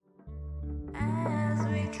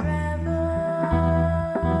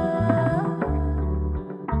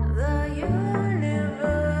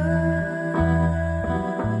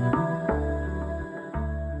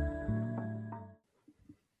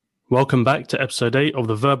Welcome back to episode 8 of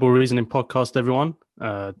the Verbal Reasoning Podcast, everyone.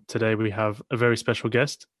 Today we have a very special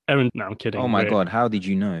guest, Erin. No, I'm Oh kidding. my God, how did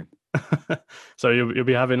you know? So you'll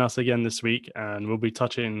be having us again this week, and we'll be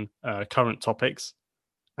touching current topics.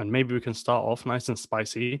 And maybe we can start off nice and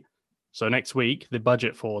spicy. So next week, the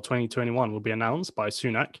budget for 2021 will be announced by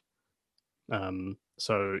Sunak.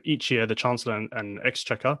 So each year, the Chancellor and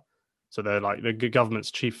Exchequer, so they're like the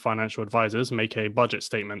government's chief financial advisors, make a budget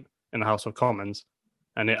statement in the House of Commons,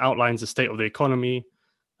 and it outlines the state of the economy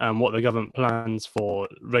and what the government plans for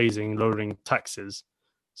raising, lowering taxes.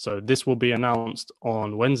 So this will be announced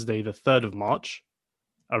on Wednesday, the 3rd of March,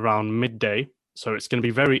 around midday. So it's going to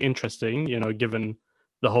be very interesting, given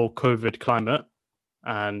the whole COVID climate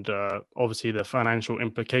and obviously the financial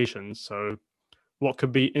implications. So what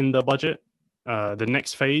could be in the budget? The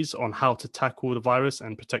next phase on how to tackle the virus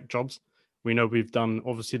and protect jobs. We know we've done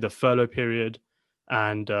obviously the furlough period,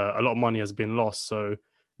 and a lot of money has been lost. So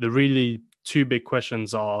the really two big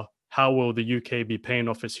questions are: how will the UK be paying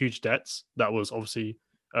off its huge debts that was obviously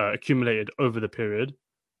accumulated over the period,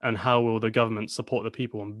 and how will the government support the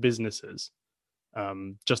people and businesses?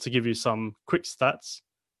 Just to give you some quick stats,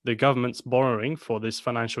 the government's borrowing for this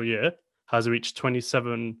financial year has reached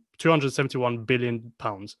 271 billion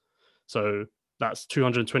pounds. So that's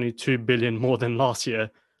 222 billion more than last year,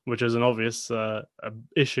 which is an obvious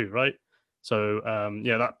issue, right? So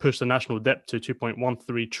that pushed the national debt to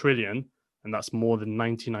 2.13 trillion, and that's more than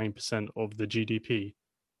 99% of the GDP.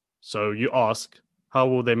 So you ask, how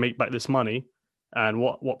will they make back this money? And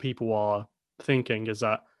what people are thinking is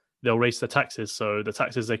that they'll raise the taxes. So the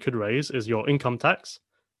taxes they could raise is your income tax,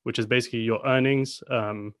 which is basically your earnings,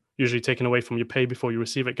 usually taken away from your pay before you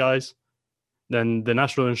receive it, guys. Then the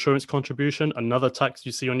national insurance contribution, another tax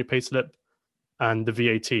you see on your payslip, and the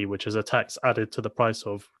VAT, which is a tax added to the price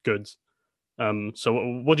of goods.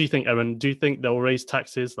 So what do you think, Erin? Do you think they'll raise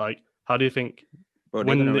taxes? Like, how do you think? Bro,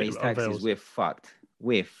 they're When gonna it raise taxes. avails? We're fucked.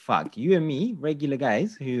 We're fucked. You and me, regular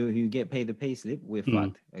guys who get paid the pay slip, we're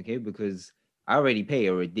fucked. Okay, because I already pay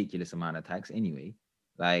a ridiculous amount of tax anyway.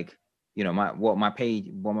 Like, what my pay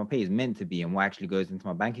is meant to be and what actually goes into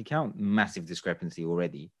my bank account, massive discrepancy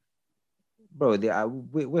already. Bro,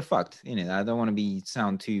 we're fucked. I don't want to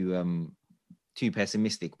sound too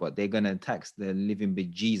pessimistic, but they're gonna tax the living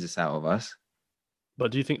bejesus out of us.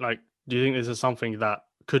 But do you think this is something that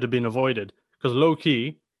could have been avoided? Because low key,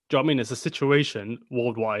 do you know what I mean? It's a situation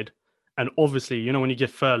worldwide, and obviously, when you get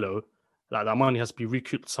furlough, like that money has to be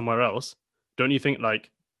recouped somewhere else. Don't you think like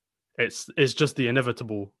it's just the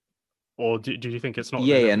inevitable, or do you think it's not?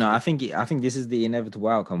 Yeah, no, I think this is the inevitable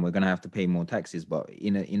outcome. We're gonna have to pay more taxes, but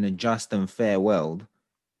in a just and fair world,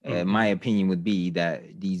 my opinion would be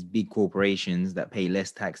that these big corporations that pay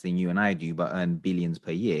less tax than you and I do, but earn billions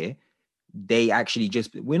per year, they actually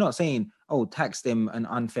we're not saying, oh, tax them an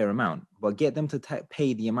unfair amount, but get them to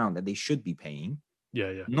pay the amount that they should be paying.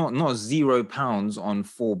 Yeah. Not £0 on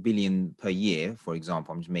 4 billion per year, for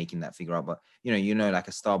example. I'm just making that figure up, but like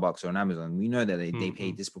a Starbucks or an Amazon, we know that they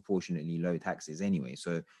pay disproportionately low taxes anyway.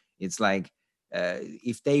 So it's like,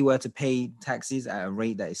 if they were to pay taxes at a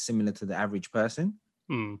rate that is similar to the average person,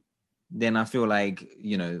 then I feel like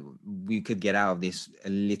we could get out of this a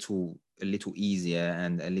little easier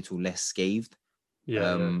and a little less scathed.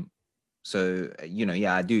 So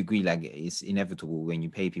I do agree, like it's inevitable when you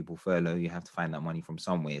pay people furlough, you have to find that money from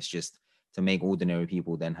somewhere. It's just to make ordinary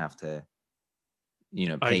people then have to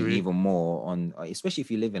pay even more on, especially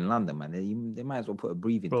if you live in London, man. They might as well put a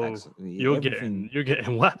breathing tax. You're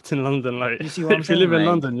getting whacked in London. Like, you see what I'm if you saying? live in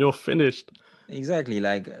London, you're finished. Exactly.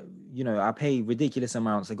 Like, I pay ridiculous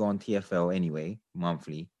amounts to go on TfL anyway,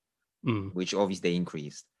 monthly, which obviously they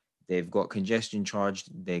increased. They've got congestion charge.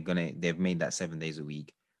 They've made that 7 days a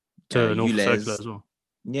week. To North Circular as well.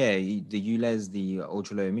 Yeah, the ULEZ, the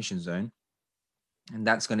ultra low emission zone, and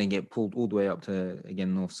that's going to get pulled all the way up to,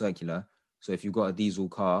 again, North Circular. So if you've got a diesel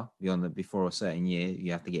car before a certain year,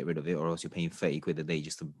 you have to get rid of it, or else you're paying 30 quid a day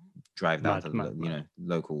just to drive down to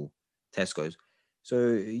local Tesco's. So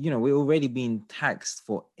we're already being taxed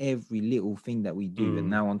for every little thing that we do, and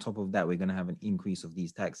now on top of that, we're going to have an increase of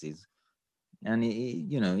these taxes, and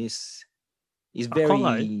it's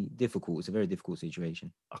very difficult. It's a very difficult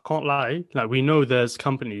situation. I can't lie. Like, we know there's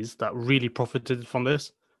companies that really profited from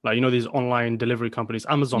this. Like, these online delivery companies,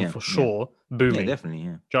 Amazon for sure, booming. Yeah, definitely, yeah. Do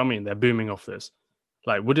you know what I mean? They're booming off this.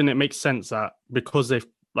 Like, wouldn't it make sense that because they've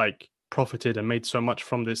like profited and made so much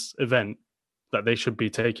from this event, that they should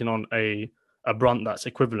be taking on a brunt that's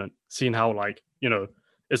equivalent, seeing how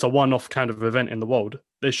it's a one-off kind of event in the world?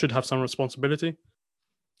 They should have some responsibility.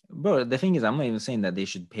 Bro, the thing is, I'm not even saying that they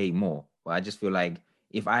should pay more, but I just feel like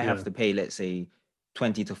if I have to pay, let's say,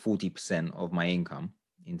 20 to 40% of my income,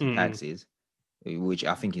 into Mm, taxes, which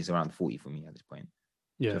I think is around 40 for me at this point.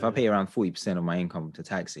 So yeah, if I yeah. pay around 40% of my income to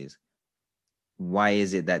taxes, why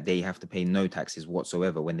is it that they have to pay no taxes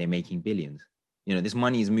whatsoever when they're making billions? This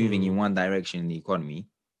money is moving in Mm. one direction in the economy,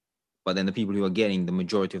 but then the people who are getting the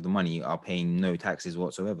majority of the money are paying no taxes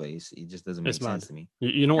whatsoever. It just doesn't It's make sense mad. to me.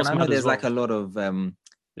 You know And what's I know mad as there's like well? a lot of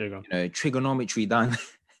Yeah, go trigonometry done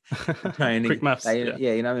to try and quick maths. like Yeah.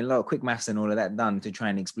 yeah, I mean a lot of quick maths and all of that done to try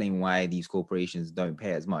and explain why these corporations don't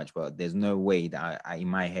pay as much. But there's no way that in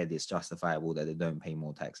my head it's justifiable that they don't pay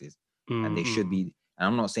more taxes, and they should Mm-mm. be. And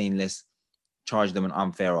I'm not saying let's charge them an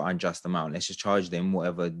unfair or unjust amount. Let's just charge them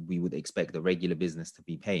whatever we would expect the regular business to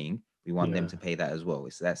be paying. We want them Yeah. to pay that as well.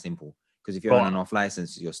 It's that simple. Because if you're on But and off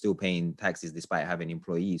license, you're still paying taxes despite having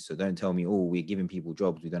employees. So don't tell me, oh, we're giving people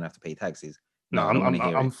jobs, we don't have to pay taxes. no, No, I don't want to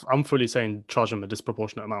hear it. I'm fully saying charge them a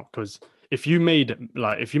disproportionate amount because if you made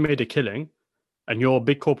a killing and you're a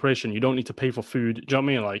big corporation, you don't need to pay for food. Do you know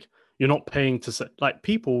what I mean? Like you're not paying like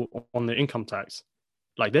people on the income tax,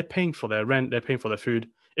 like they're paying for their rent, they're paying for their food.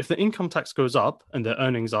 If the income tax goes up and their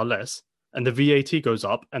earnings are less, and the VAT goes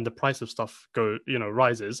up and the price of stuff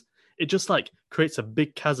rises, it just like creates a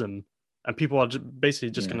big chasm, and people are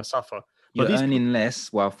basically just Yeah. going to suffer. But You're earning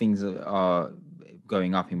less while things are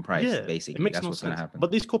going up in price, yeah, it basically. makes That's no what's going to sense. happen.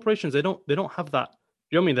 But these corporations, they don't have that.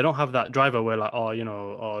 You know what I mean? They don't have that driver where like,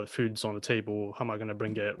 oh, food's on the table. How am I going to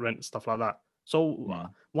bring it? Rent, stuff like that. So Yeah.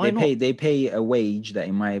 why They not? pay a wage that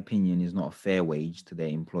in my opinion is not a fair wage to their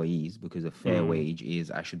employees, because a fair Mm, wage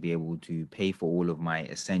is I should be able to pay for all of my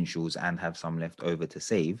essentials and have some left over to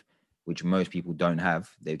save, which most people don't have.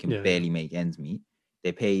 They can yeah, yeah, barely make ends meet.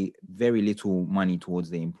 They pay very little money towards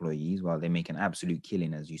their employees while they make an absolute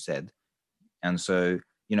killing, as you said. And so,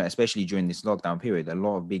 especially during this lockdown period, a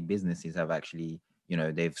lot of big businesses have actually,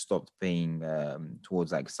 they've stopped paying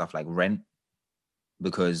towards like stuff like rent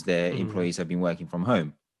because their mm, employees have been working from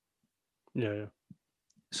home. yeah, yeah.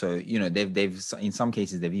 So, they've in some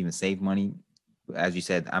cases they've even saved money. As you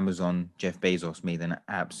said, Amazon, Jeff Bezos made an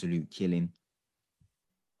absolute killing.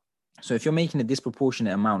 So if you're making a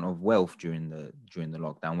disproportionate amount of wealth during the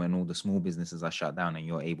lockdown when all the small businesses are shut down and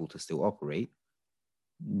you're able to still operate,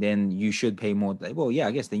 then you should pay more. Well, yeah,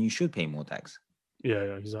 I guess then you should pay more tax. Yeah,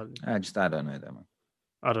 yeah, exactly. I don't know that, man.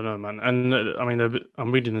 I don't know, man. And I mean,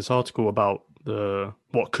 I'm reading this article about the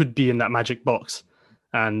what could be in that magic box,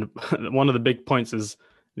 and one of the big points is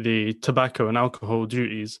the tobacco and alcohol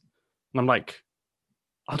duties. And I'm like,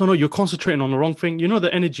 I don't know. You're concentrating on the wrong thing. You know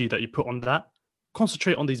the energy that you put on that.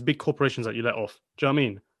 Concentrate on these big corporations that you let off. Do you know what I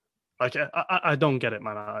mean? Like, I don't get it,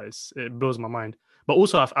 man. It blows my mind. But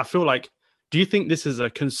also, I feel like, do you think this is a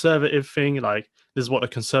conservative thing? Like, this is what the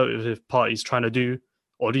Conservative Party is trying to do?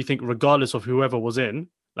 Or do you think, regardless of whoever was in,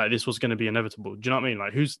 like, this was going to be inevitable? Do you know what I mean?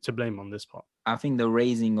 Like, who's to blame on this part? I think the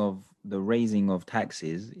raising of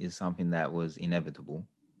taxes is something that was inevitable.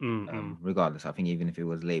 Mm-mm. Regardless, I think even if it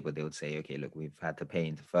was Labour, they would say, okay, look, we've had to pay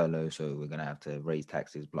into furlough, so we're gonna have to raise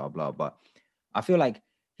taxes, blah blah. But I feel like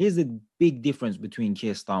here's the big difference between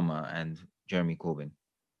Keir Starmer and Jeremy Corbyn.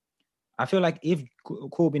 I feel like if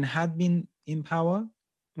Corbyn had been in power,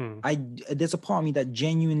 Mm. there's a part of me that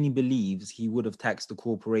genuinely believes he would have taxed the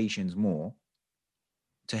corporations more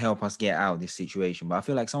to help us get out of this situation. But I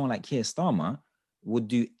feel like someone like Keir Starmer would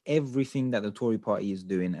do everything that the Tory party is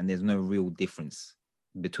doing, and there's no real difference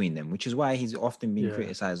between them, which is why he's often been Yeah.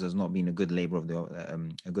 criticized as not being a good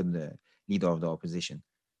a good leader of the opposition.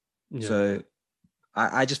 Yeah. Yeah. So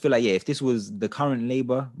I just feel like, yeah, if this was the current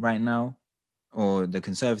Labour right now or the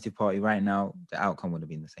Conservative Party right now, the outcome would have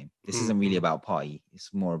been the same. This isn't really Mm-mm. about party;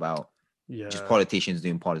 it's more about just Yeah. politicians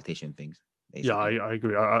doing politician things, Yeah, basically. I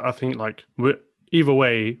agree. I think like either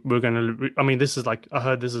way, we're gonna. I mean, this is like I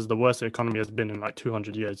heard this is the worst the economy has been in like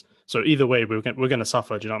 200 years. So either way, we're gonna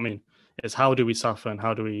suffer. Do you know what I mean? It's how do we suffer and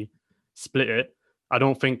how do we split it? I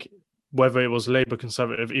don't think whether it was Labour,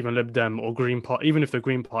 Conservative, even Lib Dem or Green Party, even if the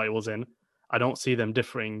Green Party was in, I don't see them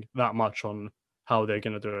differing that much on how they're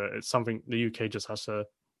gonna do it. It's something the UK just has to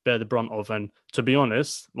bear the brunt of. And to be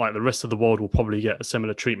honest, like the rest of the world will probably get a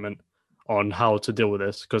similar treatment on how to deal with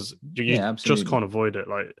this because you Yeah, just absolutely. can't avoid it.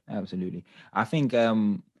 Like, Absolutely. I think at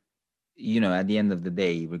the end of the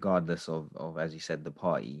day, regardless of as you said, the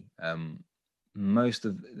party, most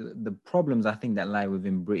of the problems I think that lie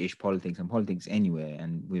within British politics and politics anywhere,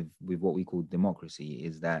 and with what we call democracy,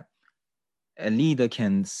 is that a leader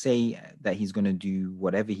can say that he's going to do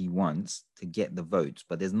whatever he wants to get the votes,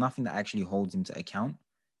 but there's nothing that actually holds him to account.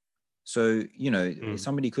 So, mm,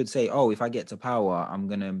 somebody could say, oh, if I get to power, I'm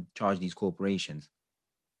going to charge these corporations.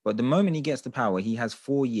 But the moment he gets to power, he has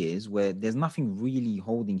 4 years where there's nothing really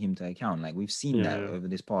holding him to account. Like we've seen yeah, that yeah, over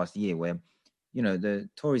this past year, where the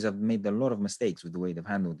Tories have made a lot of mistakes with the way they've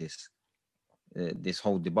handled this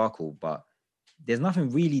whole debacle, but there's nothing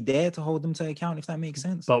really there to hold them to account, if that makes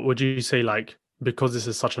sense. But would you say, like, because this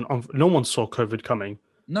is such an no one saw COVID coming,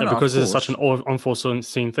 No, because of this is such course. an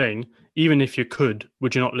unforeseen thing, even if you could,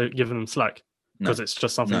 would you not give them slack? Because No, it's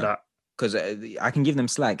just something no. that Because I can give them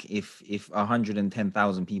slack if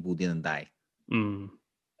 110,000 people didn't die.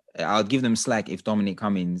 I'll give them slack if Dominic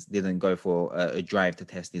Cummings didn't go for a drive to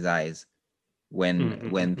test his eyes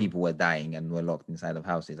when people were dying and were locked inside of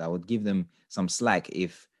houses. I would give them some slack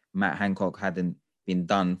if Matt Hancock hadn't been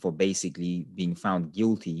done for basically being found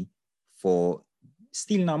guilty for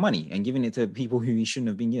stealing our money and giving it to people who he shouldn't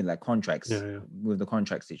have been given, like contracts with the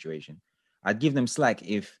contract situation. I'd give them slack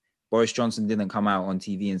if Boris Johnson didn't come out on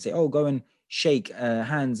TV and say, oh, go and shake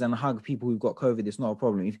hands and hug people who've got COVID. It's not a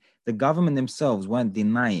problem. If the government themselves weren't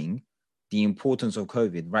denying the importance of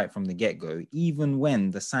COVID right from the get-go, even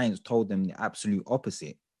when the science told them the absolute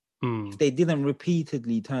opposite, if they didn't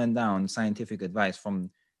repeatedly turn down scientific advice from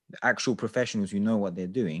the actual professionals who know what they're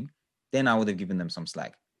doing, then I would have given them some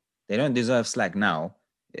slack. They don't deserve slack now.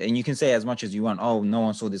 And you can say as much as you want, oh, no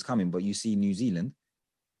one saw this coming, but you see New Zealand,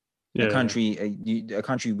 a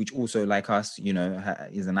country which also, like us,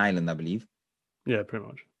 is an island, I believe. Yeah, pretty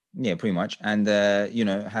much. Yeah, pretty much. And,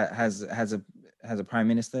 has a prime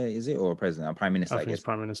minister, is it, or a president? A prime minister, I guess. It's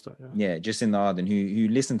prime minister, yeah. Jacinda Ardern, who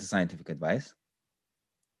listened to scientific advice,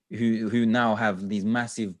 who now have these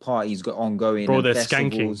massive parties ongoing. Bro, and they're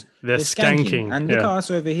festivals. skanking. They're skanking. And look at us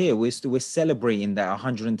over here. We're celebrating that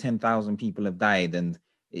 110,000 people have died and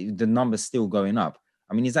the number's still going up.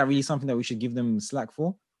 I mean, is that really something that we should give them slack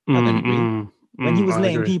for? I don't agree. When he was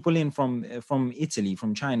letting people in from Italy,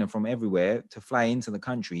 from China, from everywhere to fly into the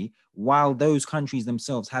country, while those countries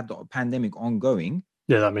themselves had the pandemic ongoing.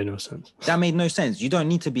 Yeah, that made no sense. That made no sense. You don't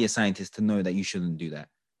need to be a scientist to know that you shouldn't do that.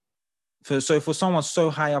 So for someone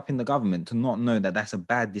so high up in the government to not know that that's a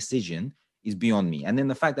bad decision is beyond me. And then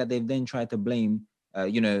the fact that they've then tried to blame,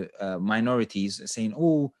 minorities, saying,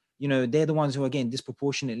 oh, they're the ones who are getting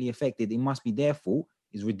disproportionately affected, it must be their fault,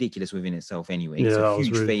 is ridiculous within itself anyway. It's a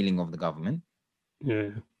huge failing of the government. Yeah.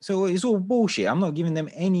 So it's all bullshit. I'm not giving them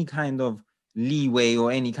any kind of leeway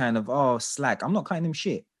or any kind of slack. I'm not cutting them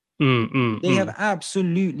shit. They have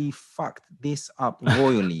absolutely fucked this up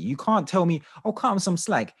royally. You can't tell me, oh, cut them some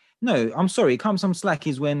slack. No, I'm sorry. Cut them some slack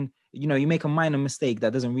is when, you make a minor mistake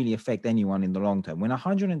that doesn't really affect anyone in the long term. When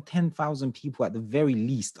 110,000 people at the very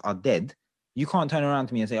least are dead, you can't turn around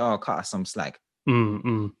to me and say, oh, cut us some slack.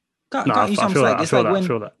 Cut you some slack. It's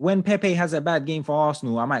like when Pepe has a bad game for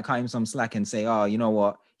Arsenal, I might cut him some slack and say, oh, you know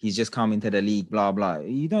what? He's just come into the league, blah, blah.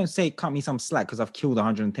 You don't say cut me some slack because I've killed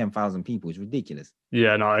 110,000 people. It's ridiculous.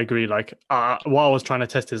 Yeah, no, I agree. Like, what I was trying to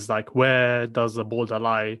test is, like, where does the border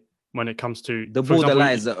lie when it comes to... The border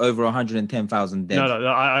lies at over 110,000 dead. No,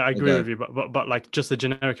 I agree with you. But like, just the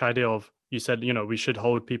generic idea of, you said, we should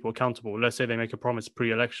hold people accountable. Let's say they make a promise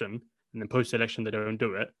pre-election and then post-election they don't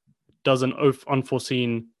do it. Does an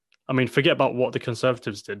unforeseen... I mean, forget about what the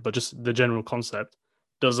Conservatives did, but just the general concept.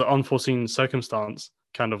 Does an unforeseen circumstance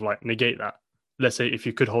kind of like negate that? Let's say if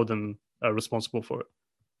you could hold them responsible for it.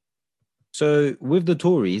 So with the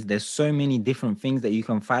Tories, there's so many different things that you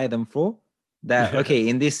can fire them for that, okay,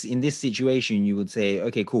 in this situation, you would say,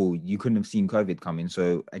 okay, cool, you couldn't have seen COVID coming.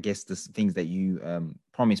 So I guess the things that you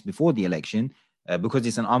promised before the election, because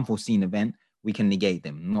it's an unforeseen event, we can negate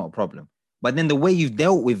them, not a problem. But then the way you've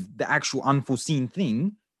dealt with the actual unforeseen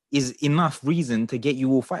thing is enough reason to get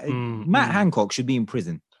you all fired. Matt Hancock should be in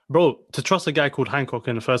prison. Bro, to trust a guy called Hancock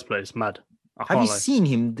in the first place, mad. Have you seen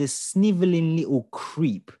him, this sniveling little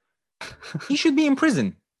creep? He should be in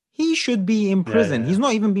prison. He's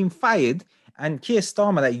not even been fired. And Keir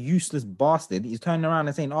Starmer, that useless bastard, is turning around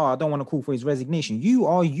and saying, oh, I don't want to call for his resignation. You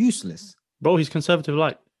are useless. Bro, he's conservative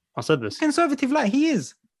light. I said this. Conservative light, he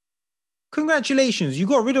is. Congratulations, you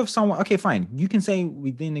got rid of someone. Okay, fine. You can say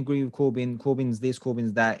we didn't agree with Corbyn. Corbyn's this,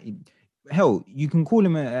 Corbyn's that. Hell, you can call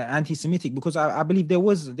him anti-Semitic because I believe there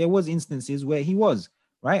was instances where he was,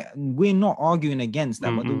 right? We're not arguing against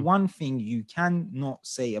that. But the one thing you cannot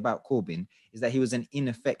say about Corbyn is that he was an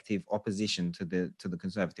ineffective opposition to the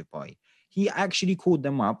Conservative Party. He actually called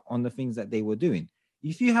them up on the things that they were doing.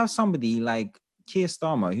 If you have somebody like Keir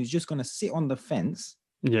Starmer who's just going to sit on the fence,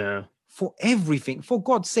 for everything, for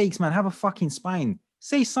God's sakes, man, have a fucking spine.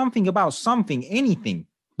 Say something about something, anything.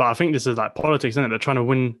 But I think this is like politics, isn't it? They're trying to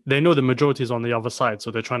win. They know the majority is on the other side,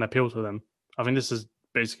 so they're trying to appeal to them. I think this is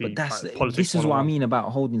basically politics. This is what I mean about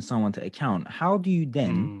holding someone to account. How do you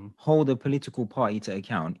then hold a political party to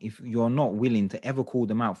account if you're not willing to ever call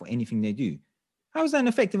them out for anything they do? How is that an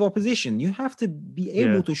effective opposition? You have to be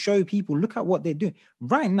able to show people, look at what they're doing.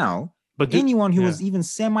 Right now, But anyone who was even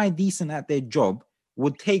semi-decent at their job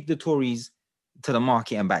would take the Tories to the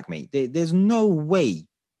market and back, mate. There's no way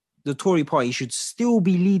the Tory party should still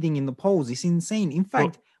be leading in the polls. It's insane. In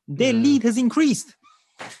fact, their lead has increased.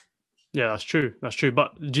 Yeah, that's true. That's true.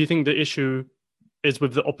 But do you think the issue is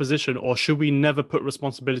with the opposition, or should we never put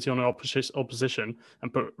responsibility on the opposition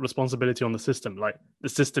and put responsibility on the system? Like, the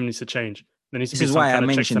system needs to change. There needs to be some kind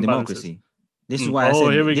of checks and balances. This is why I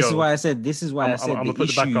said. Here we this go. is why I said. This is why I said. I'm gonna put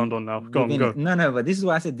the background on now. Go. No, but this is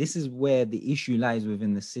why I said this is where the issue lies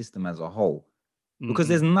within the system as a whole, because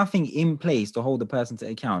there's nothing in place to hold the person to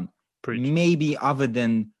account. Maybe other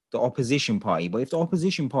than the opposition party, but if the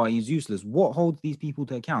opposition party is useless, what holds these people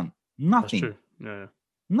to account? Nothing. That's true. Yeah.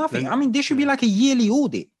 Nothing. I mean, there should be like a yearly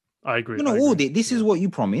audit. I agree. Audit. This is what you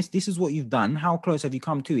promised. This is what you've done. How close have you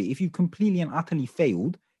come to it? If you completely and utterly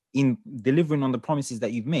failed in delivering on the promises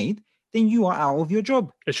that you've made, then you are out of your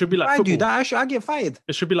job. It should be like football. I do that. I get fired.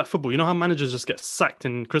 It should be like football. You know how managers just get sacked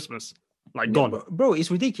in Christmas? Like, gone. Bro, it's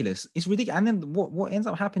ridiculous. It's ridiculous. And then what ends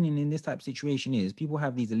up happening in this type of situation is people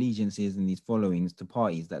have these allegiances and these followings to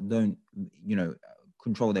parties that don't,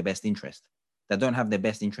 control their best interest, that don't have their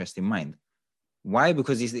best interest in mind. Why?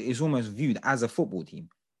 Because it's almost viewed as a football team.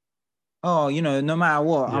 Oh, no matter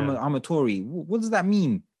what, I'm a Tory. What does that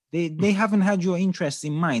mean? They haven't had your interests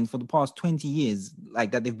in mind for the past 20 years,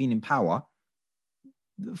 like that they've been in power.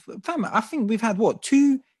 Fam, I think we've had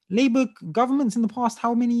 2 Labour governments in the past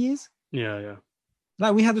how many years? Yeah.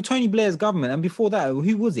 Like we had the Tony Blair's government, and before that,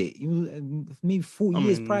 who was it? It was maybe 4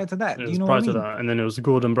 years prior to that. It was prior to that, and then it was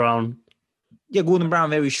Gordon Brown. Yeah, Gordon Brown,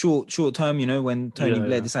 very short term, when Tony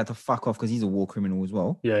Blair decided to fuck off because he's a war criminal as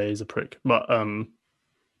well. Yeah, he's a prick. But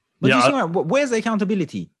where's the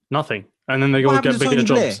accountability? Nothing. And then they go get bigger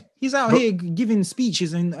jobs. He's out here giving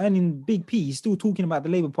speeches and earning big P. He's still talking about the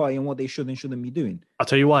Labour Party and what they should and shouldn't be doing. I'll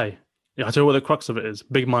tell you why. Yeah, I'll tell you what the crux of it is.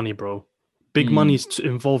 Big money, bro. Big money is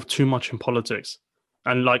involved too much in politics.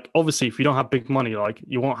 And obviously, if you don't have big money,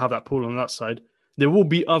 you won't have that pool on that side. There will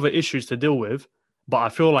be other issues to deal with. But I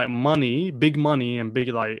feel like big money and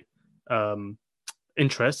big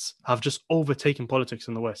interests have just overtaken politics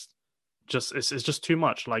in the West. It's just too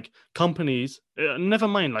much. Companies, never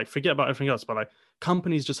mind, forget about everything else, but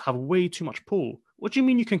companies just have way too much pull. What do you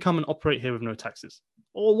mean you can come and operate here with no taxes?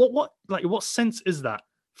 Or what sense is that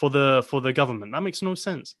for the government? That makes no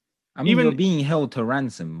sense. I mean, you're being held to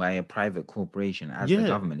ransom by a private corporation as the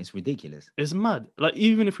government. It's ridiculous. It's mad.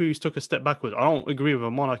 Even if we took a step backwards, I don't agree with a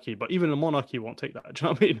monarchy, but even a monarchy won't take that. Do you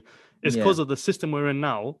know what I mean? It's because of the system we're in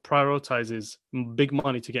now prioritizes big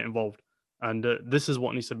money to get involved. And this is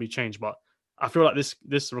what needs to be changed. But I feel like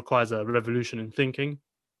this requires a revolution in thinking.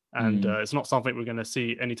 And it's not something we're going to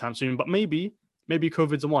see anytime soon. But maybe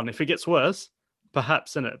COVID's the one. If it gets worse,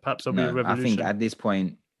 perhaps there'll be a revolution. I think at this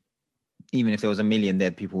point, even if there was 1 million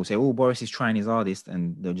dead, people will say, "Oh, Boris is trying his hardest,"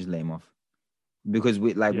 and they'll just let him off. Because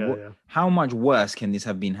how much worse can this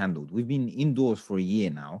have been handled? We've been indoors for a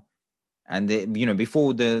year now, and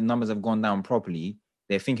before the numbers have gone down properly,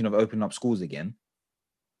 they're thinking of opening up schools again.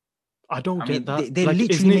 I don't get that. They're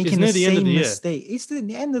literally making the same mistake. It's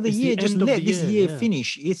the end of the year. Just let this year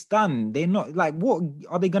finish. It's done. They're not what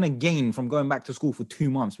are they gonna gain from going back to school for 2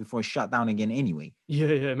 months before it's shut down again anyway?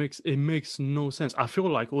 Yeah. It makes no sense. I feel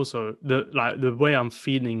like also the way I'm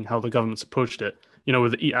feeling how the government's approached it,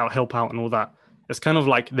 with the eat out, help out, and all that. It's kind of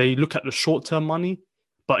they look at the short term money,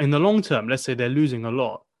 but in the long term, let's say they're losing a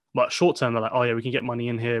lot. But short term, they're like, oh yeah, we can get money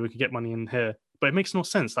in here, we can get money in here. But it makes no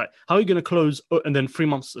sense. How are you going to close and then 3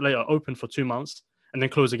 months later open for 2 months and then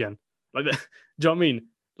close again? Do you know what I mean?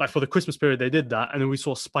 For the Christmas period, they did that, and then we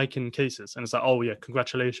saw a spike in cases, and it's like, oh yeah,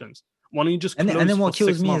 congratulations. Why don't you just close and then what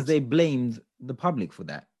kills me months? Is they blamed the public for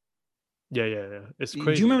that. Yeah. It's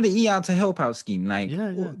crazy. Do you remember the Eat Out to Help Out scheme?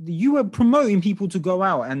 You were promoting people to go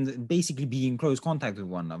out and basically be in close contact with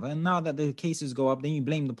one another, and now that the cases go up, then you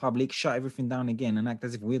blame the public, shut everything down again, and act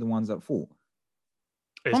as if we're the ones at fault.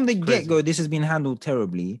 From the get-go, this has been handled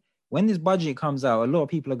terribly. When this budget comes out, a lot of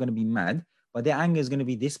people are going to be mad, but their anger is going to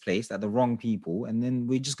be displaced at the wrong people. And then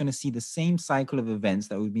we're just going to see the same cycle of events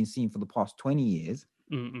that we've been seeing for the past 20 years,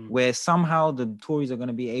 where somehow the Tories are going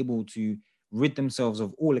to be able to rid themselves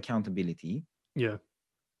of all accountability. Yeah.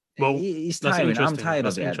 Well, it's tiring. I'm tired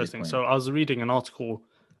of it. Interesting. So I was reading an article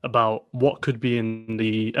about what could be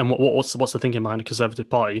what's the thinking behind the Conservative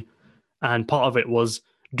Party. And part of it was,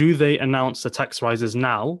 do they announce the tax rises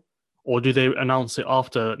now, or do they announce it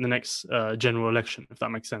after the next general election, if that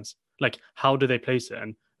makes sense? How do they place it?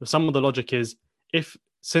 And some of the logic is,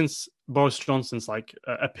 since Boris Johnson's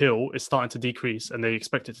appeal is starting to decrease and they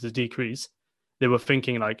expect it to decrease, they were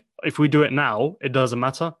thinking if we do it now, it doesn't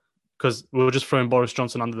matter because we're just throwing Boris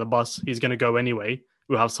Johnson under the bus. He's going to go anyway.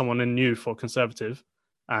 we'll have someone in new for Conservative,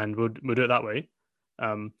 and we'll do it that way.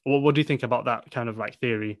 What do you think about that kind of like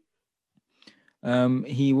theory?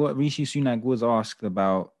 What Rishi Sunak was asked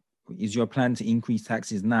about, is your plan to increase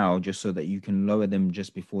taxes now just so that you can lower them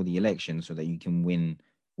just before the election so that you can win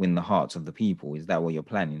the hearts of the people? Is that what you're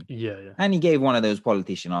planning? Yeah. And he gave one of those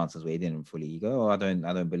politician answers where he didn't fully go, I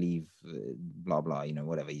don't believe blah blah,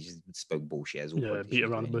 whatever. He just spoke bullshit as all politicians Beat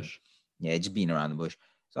around do the anyway. bush. Yeah, just beating around the bush.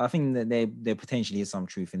 So I think that there potentially is some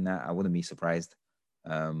truth in that. I wouldn't be surprised.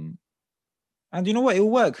 And you know what? It'll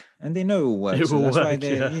work, and they know it'll work. It will that's why work,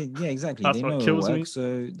 they're yeah. exactly. That's They what know it'll kills work, me.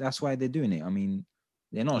 so that's why they're doing it. I mean,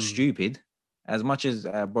 they're not stupid. As much as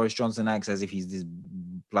Boris Johnson acts as if he's this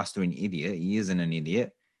blustering idiot, he isn't an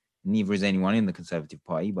idiot. Neither is anyone in the Conservative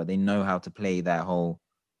Party, but they know how to play that whole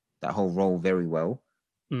role very well.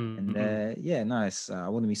 And nice. I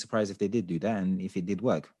wouldn't be surprised if they did do that, and if it did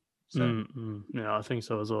work. So yeah, I think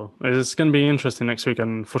so as well. It's going to be interesting next week,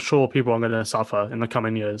 and for sure, people are going to suffer in the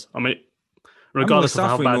coming years. I mean, regardless we're of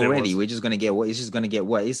how suffering bad already. it was. We're just going to get what? It's just going to get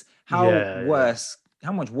worse.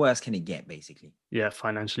 How much worse can it get, basically? Yeah,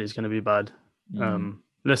 financially, it's going to be bad.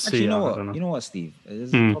 Let's actually, see. you know what? I don't know. You know what, Steve?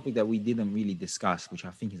 There's a topic that we didn't really discuss, which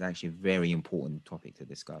I think is actually a very important topic to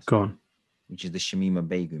discuss. Go on. Which is the Shamima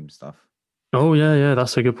Begum stuff. Oh yeah,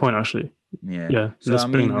 that's a good point, actually. Yeah. So I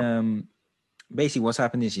mean, basically, what's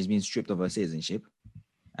happened is she's been stripped of her citizenship,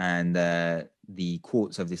 and the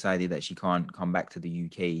courts have decided that she can't come back to the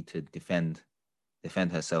UK to defend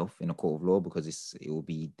herself in a court of law because it will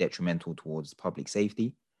be detrimental towards public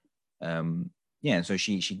safety. And so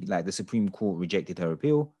she like the Supreme Court rejected her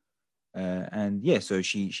appeal, so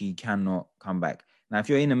she cannot come back. Now, if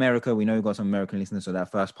you're in America, we know we've got some American listeners, so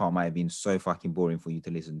that first part might have been so fucking boring for you to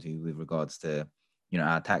listen to with regards to,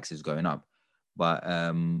 our taxes going up. But,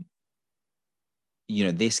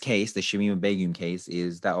 this case, the Shamima Begum case,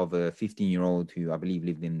 is that of a 15-year-old who I believe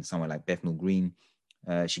lived in somewhere like Bethnal Green.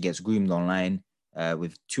 She gets groomed online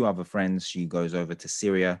with two other friends. She goes over to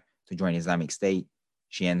Syria to join Islamic State.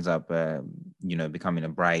 She ends up, becoming a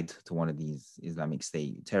bride to one of these Islamic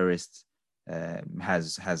State terrorists.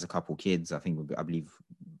 Has a couple kids. I believe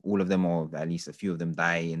all of them, or at least a few of them,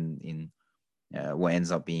 die in what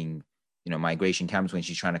ends up being, migration camps when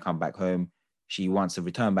she's trying to come back home. She wants to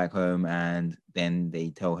return back home, and then they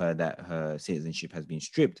tell her that her citizenship has been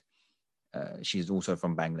stripped. She's also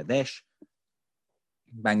from Bangladesh.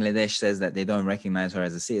 Bangladesh says that they don't recognize her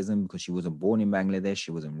as a citizen because she wasn't born in Bangladesh.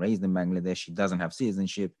 She wasn't raised in Bangladesh. She doesn't have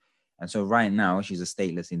citizenship. And so right now, she's a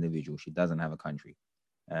stateless individual. She doesn't have a country.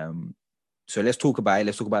 So let's talk about it.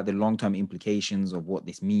 Let's talk about the long-term implications of what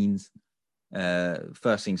this means.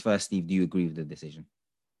 First things first, Steve, do you agree with the decision?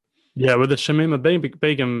 Yeah, with the Shamima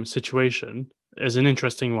Begum situation is an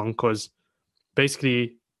interesting one because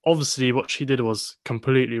basically, obviously, what she did was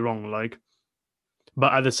completely wrong.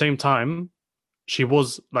 But at the same time, she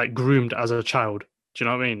was groomed as a child. Do you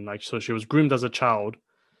know what I mean? So she was groomed as a child,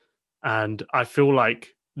 and I feel like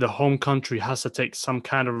the home country has to take some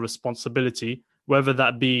kind of responsibility, whether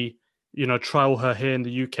that be, trial her here in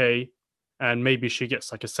the UK, and maybe she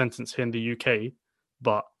gets a sentence here in the UK.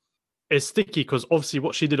 But it's sticky because obviously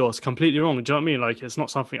what she did was completely wrong. Do you know what I mean? It's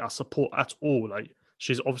not something I support at all.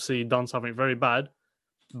 She's obviously done something very bad,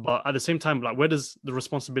 but at the same time, where does the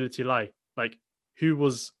responsibility lie? Who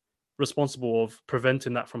was responsible of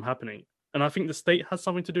preventing that from happening? And I think the state has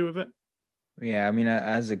something to do with it. Yeah, I mean,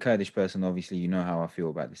 as a Kurdish person, obviously, you know how I feel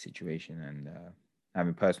about the situation, and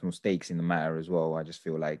having personal stakes in the matter as well. I just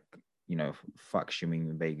feel like, fuck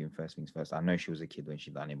Shamima Begum, first things first. I know she was a kid when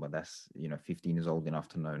she done it, but that's, 15 years old enough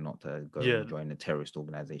to know not to go and join a terrorist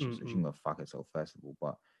organization. So she can go fuck herself, first of all.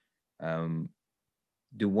 But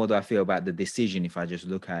what do I feel about the decision if I just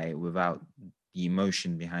look at it without the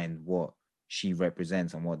emotion behind what she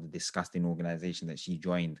represents and what the disgusting organization that she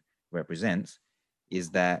joined represents, is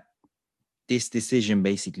that this decision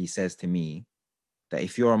basically says to me that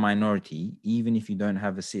if you're a minority, even if you don't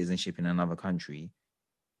have a citizenship in another country,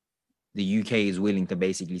 the UK is willing to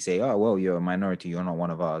basically say, oh, well, you're a minority, you're not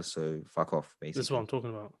one of ours, so fuck off, basically. This is what I'm talking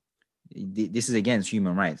about. This is against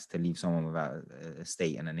human rights to leave someone without a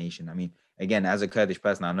state and a nation. I mean, again, as a Kurdish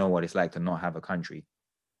person, I know what it's like to not have a country,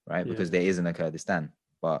 right? Because there isn't a Kurdistan.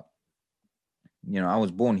 But, I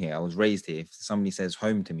was born here, I was raised here. If somebody says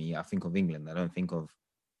home to me, I think of England. I don't think of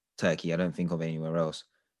Turkey. I don't think of anywhere else.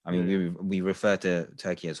 I mean, we refer to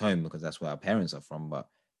Turkey as home because that's where our parents are from. But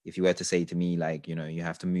if you were to say to me, you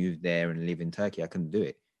have to move there and live in Turkey, I couldn't do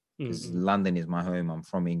it because London is my home. I'm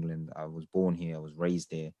from England. I was born here. I was raised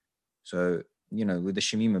here. So, with the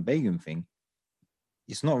Shamima Begum thing,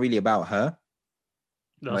 it's not really about her.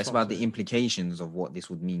 But it's about the implications of what this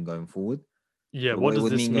would mean going forward. Yeah, So what what it does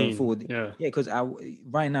would this mean going mean? forward, Yeah. yeah, because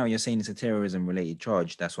right now you're saying it's a terrorism related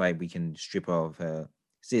charge. That's why we can strip her of her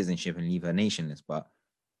citizenship and leave her nationless. But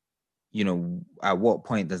at what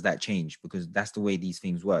point does that change? Because that's the way these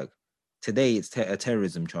things work. Today it's a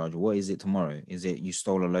terrorism charge. What is it tomorrow? Is it you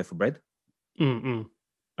stole a loaf of bread? Mm-mm.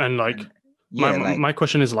 And like, And my yeah, my like my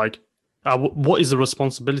question is like, what is the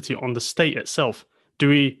responsibility on the state itself? Do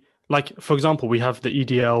we like, for example, we have the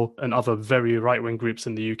EDL and other very right wing groups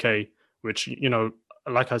in the UK, which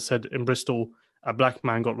like I said, in Bristol, a black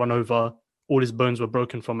man got run over. All his bones were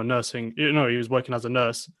broken from a nursing. He was working as a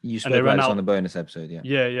nurse, you and they spoke about ran this on the out. bonus episode, yeah.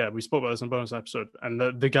 Yeah, yeah, we spoke about this in bonus episode, and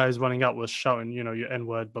the guys running out was shouting, your N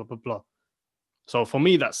word, blah blah blah. So for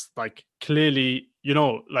me, that's like clearly,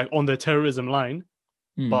 like on the terrorism line.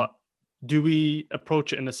 Hmm. But do we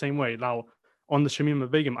approach it in the same way? Now, on the Shamima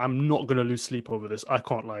Begum, I'm not gonna lose sleep over this. I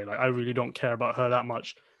can't lie. Like I really don't care about her that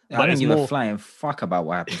much. I But don't it's give a more, flying fuck about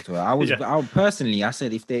what happens to her. yeah, Personally, I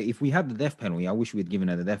said if we had the death penalty, I wish we had given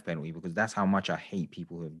her the death penalty because that's how much I hate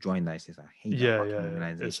people who have joined ISIS. I hate that yeah, fucking yeah, yeah. It's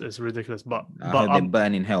organization. it's ridiculous. But I but hope they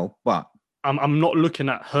burn in hell. But I'm not looking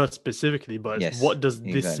at her specifically. But it's yes, what does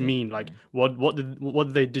this exactly. mean? Like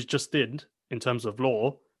what they just did in terms of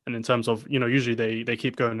law and in terms of usually they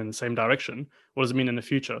keep going in the same direction. What does it mean in the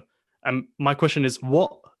future? And my question is,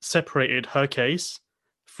 what separated her case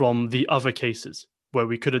from the other cases where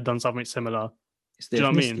we could have done something similar? It's Do the you know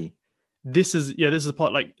what I mean? ethnicity. This is the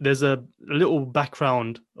part, like there's a little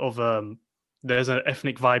background of there's an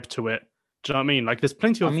ethnic vibe to it. Do you know what I mean? Like there's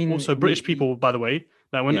plenty I of mean, also British people, by the way,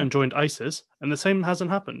 that went yeah. and joined ISIS, and the same hasn't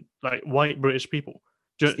happened. Like white British people.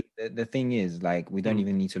 Do See, the thing is, like, we don't Mm,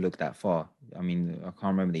 even need to look that far. I mean, I can't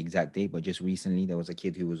remember the exact date, but just recently there was a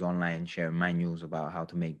kid who was online sharing manuals about how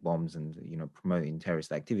to make bombs and promoting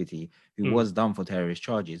terrorist activity, who mm. was done for terrorist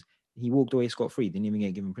charges. He walked away scot free, didn't even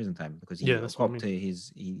get given prison time because Yeah, he that's what I copped mean. to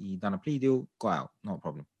he done a plea deal, got out, not a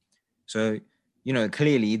problem. So,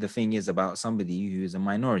 clearly the thing is about somebody who is a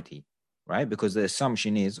minority, right? Because the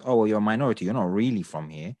assumption is, oh, well, you're a minority, you're not really from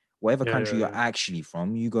here. Whatever Yeah, country yeah, you're yeah. actually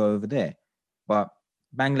from, you go over there. But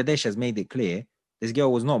Bangladesh has made it clear this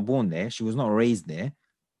girl was not born there. She was not raised there.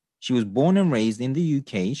 She was born and raised in the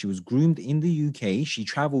UK. She was groomed in the UK. She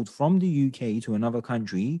traveled from the UK to another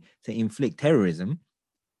country to inflict terrorism.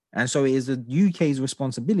 And so it is the UK's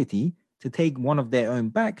responsibility to take one of their own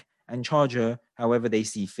back and charge her however they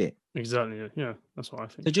see fit. Exactly. Yeah, yeah, that's what I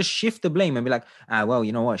To think. just shift the blame and be like, well,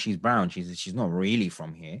 you know what? She's brown. She's not really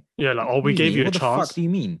from here. Yeah, like, oh, we gave Really? you a What the fuck chance. do you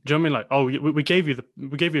mean? Do you know what I mean? Like, oh, we gave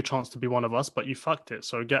you a chance to be one of us, but you fucked it.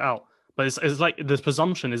 So get out. But it's like the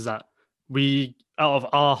presumption is that we, out of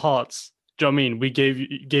our hearts, do you know what I mean? We gave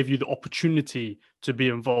you the opportunity to be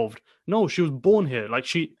involved. No, she was born here. Like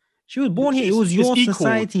She was born here. It was it's your equal.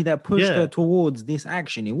 society that pushed her Yeah, towards this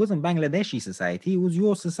action. It wasn't Bangladeshi society. It was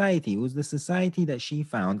your society. It was the society that she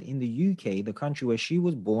found in the UK, the country where she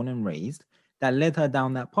was born and raised, that led her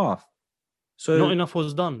down that path. not So enough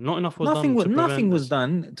was done. Not enough was nothing done was to nothing prevent was this.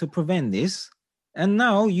 done to prevent this. And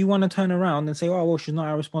now you want to turn around and say, oh, well, she's not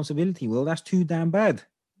our responsibility. Well, that's too damn bad.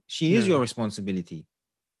 She is Yeah, your responsibility.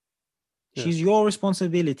 yeah, She's your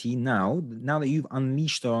responsibility now that you've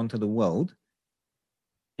unleashed her onto the world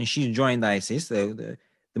and she's joined ISIS, the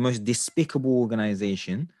most despicable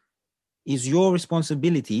organization. Is your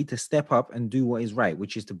responsibility to step up and do what is right,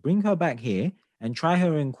 which is to bring her back here and try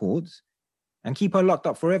her in courts and keep her locked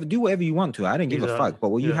up forever. Do whatever you want to. I don't give a exactly. fuck. But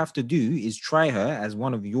what you Yeah, have to do is try her as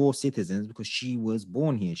one of your citizens because she was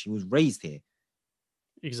born here. She was raised here.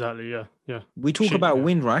 exactly. Yeah, yeah. We talk Shit. about Yeah,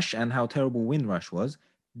 Windrush and how terrible Windrush was.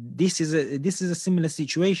 This is a similar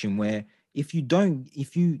situation where if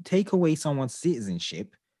you take away someone's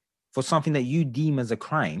citizenship for something that you deem as a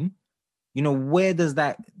crime, where does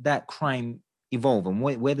that crime evolve and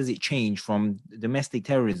where does it change from domestic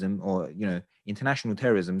terrorism or international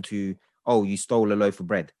terrorism to, oh, you stole a loaf of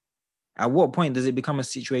bread? At what point does it become a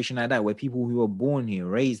situation like that where people who are born here,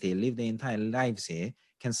 raised here, live their entire lives here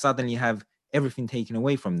can suddenly have everything taken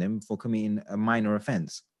away from them for committing a minor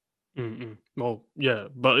offense? mm-mm. Well, yeah,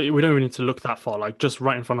 but we don't even need to look that far. Like just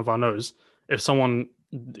right in front of our nose, if someone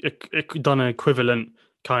done an equivalent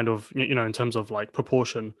kind of, in terms of like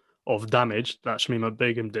proportion of damage that Shamima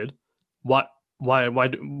Begum did, what,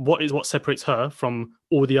 what separates her from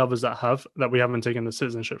all the others that we haven't taken the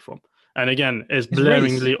citizenship from? And again, it's It's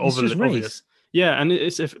race. blaringly It's just obvious. race. Yeah, and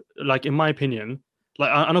it's, if like in my opinion, like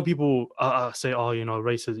I know people say, oh,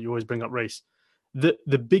 race is, you always bring up race. The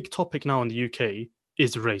big topic now in the UK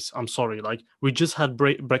is race. I'm sorry. Like we just had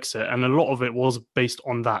Brexit, and a lot of it was based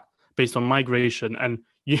on that, based on migration. And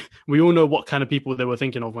we all know what kind of people they were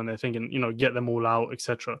thinking of when they're thinking, get them all out,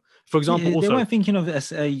 etc. For example, They also, weren't thinking of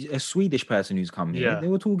a Swedish person who's come here. yeah, They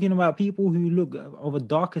were talking about people who look of a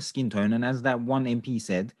darker skin tone, and as that one MP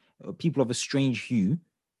said, people of a strange hue.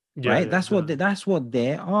 yeah, Right? yeah, exactly. That's what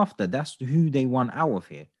they're after. That's who they want out of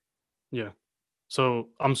here. Yeah. So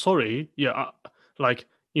I'm sorry. Yeah, like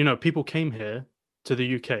people came here to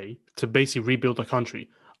the UK to basically rebuild the country.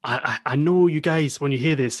 I know you guys. When you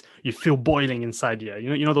hear this, you feel boiling inside. Yeah,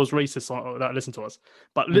 those racists that listen to us.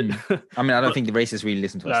 But I mean, I don't but think the racists really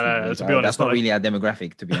listen to us. to be honest, That's not really our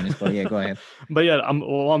demographic, to be honest. But yeah, go ahead. But yeah,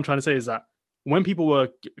 what I'm trying to say is that when people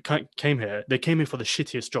came here, they came here for the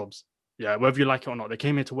shittiest jobs. Yeah, whether you like it or not, they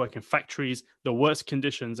came here to work in factories, the worst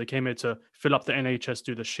conditions. They came here to fill up the NHS,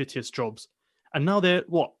 do the shittiest jobs. And now they're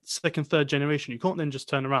what, second, third generation. You can't then just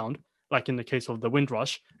turn around, like in the case of the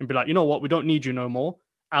Windrush, and be like, you know what, we don't need you no more.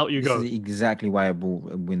 Out you This go. is exactly why I brought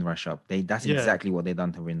Windrush up. That's Yeah, exactly what they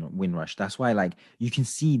done to Windrush. That's why, like, you can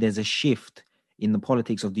see there's a shift in the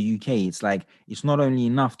politics of the UK. It's like it's not only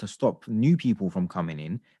enough to stop new people from coming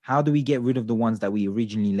in. How do we get rid of the ones that we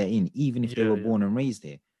originally let in, even if they yeah, were yeah, born and raised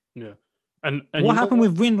here? yeah. And What you know happened what?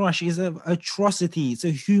 with Windrush is an atrocity. It's a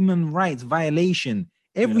human rights violation.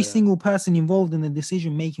 Yeah, Every yeah. single person involved in the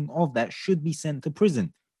decision making of that should be sent to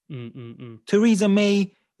prison. Mm. Theresa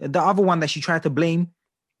May, the other one that she tried to blame,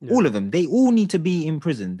 Yeah, all of them, they all need to be in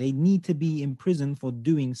prison. They need to be in prison for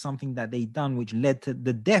doing something that they done, which led to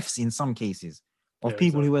the deaths in some cases yeah, of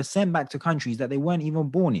people who exactly. were sent back to countries that they weren't even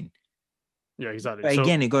born in. Yeah, exactly. But So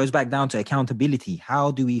again, it goes back down to accountability.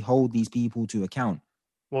 How do we hold these people to account?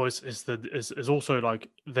 well, it's also like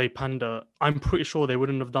they pander. I'm pretty sure they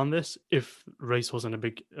wouldn't have done this if race wasn't a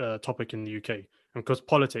big topic in the UK, and because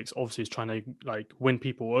politics obviously is trying to like win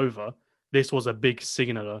people over. This was a big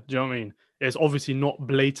signaler. Do you know what I mean? It's obviously not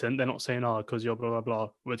blatant. They're not saying, "Oh, because you're blah blah blah,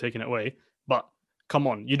 we're taking it away." But come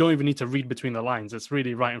on, you don't even need to read between the lines. It's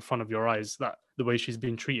really right in front of your eyes that the way she's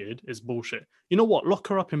been treated is bullshit. You know what? Lock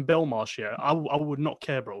her up in Belmarsh. Yeah, I would not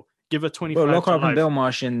care, bro. Give her Bro, 25 lock her to up in life.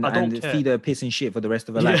 Belmarsh I don't and care. feed her piss and shit for the rest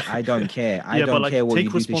of her Yeah, life. I don't care. I yeah, but don't like care what you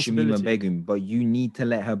take do to Shamima responsibility. Begum, but you need to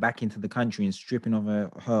let her back into the country, and stripping of her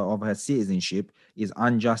of her citizenship is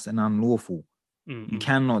unjust and unlawful. You Mm-mm.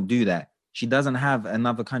 cannot do that. She doesn't have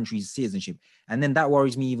another country's citizenship. And then that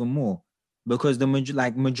worries me even more because the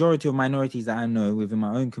majority of minorities that I know within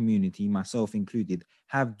my own community, myself included,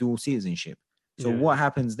 have dual citizenship. So Yeah, what yeah,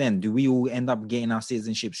 happens then? Do we all end up getting our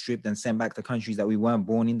citizenship stripped and sent back to countries that we weren't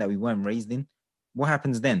born in, that we weren't raised in? What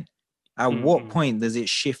happens then? At what mm-mm. point does it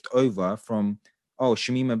shift over from, oh,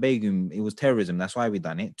 Shamima Begum, it was terrorism, that's why we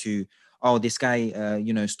done it, to, oh, this guy,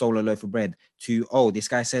 stole a loaf of bread, to, oh, this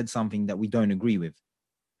guy said something that we don't agree with?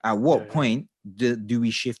 At Yeah, what yeah, point do we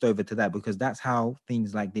shift over to that? Because that's how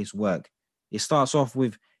things like this work. It starts off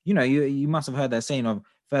with, you must have heard that saying of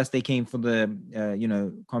first they came for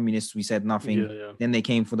the, communists, we said nothing. yeah, yeah, Then they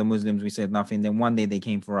came for the Muslims, we said nothing. Then one day they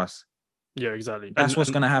came for us. yeah, exactly. That's what's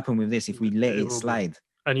going to happen with this if we let It it will be. slide.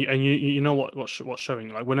 And you know what's showing,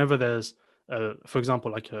 like whenever there's for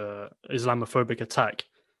example like a Islamophobic attack,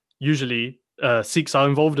 usually Sikhs are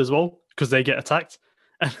involved as well because they get attacked.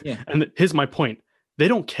 And, Yeah. and here's my point: they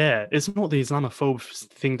don't care. It's not the Islamophobe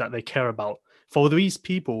thing that they care about. For these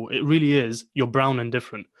people, it really is you're brown and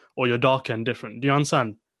different, or you're darker and different. Do you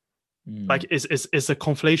understand? Like it's a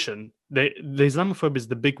conflation. The Islamophobe is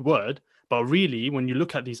the big word, but really, when you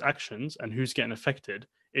look at these actions and who's getting affected,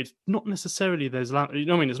 it's not necessarily the Islam. You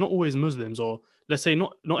know what I mean? It's not always Muslims, or let's say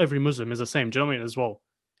not every Muslim is the same. Do you know what I mean? As well,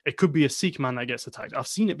 it could be a Sikh man that gets attacked. I've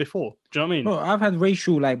seen it before. Do you know what I mean? Bro, I've had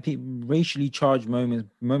racially charged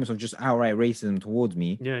moments of just outright racism towards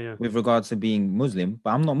me Yeah, yeah, with regards to being Muslim,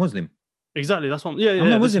 but I'm not Muslim. exactly. That's what. Yeah, I'm yeah.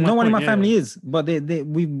 not This is Muslim. my No one in point. my Yeah, yeah, family is, but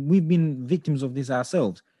we've been victims of this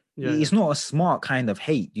ourselves. yeah, yeah. It's not a smart kind of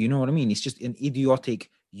hate. You know what I mean? It's just an idiotic.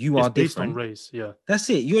 You It's are based on different. race. Yeah, That's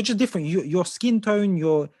it. You're just different. Your skin tone,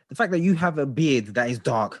 the fact that you have a beard that is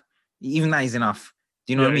dark, even that is enough.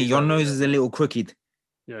 Do you know yeah, what I mean? Your exactly. nose Yeah, is a little crooked.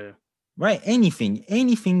 yeah, yeah. Right?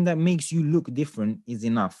 Anything that makes you look different is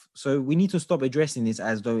enough. So we need to stop addressing this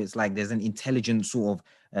as though it's like there's an intelligent sort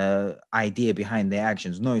of idea behind their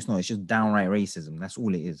actions. No, it's not. It's just downright racism. That's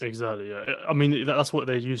all it is. Exactly. Yeah. I mean, that's what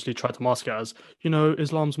they usually try to mask it as.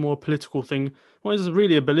 Islam's more a political thing. Well, it's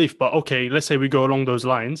really a belief, but okay, let's say we go along those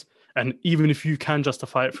lines, and even if you can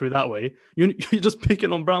justify it through that way, you're just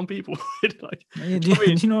picking on brown people. Like, Do do you know what I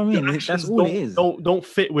mean? you know what I Your mean? That's actions all it don't is. don't don't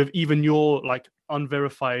fit with even your like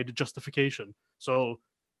unverified justification. So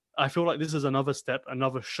I feel like this is another step,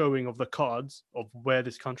 another showing of the cards of where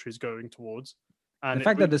this country is going towards, The and it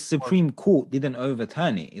fact really that the Supreme Court didn't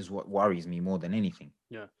overturn it is what worries me more than anything.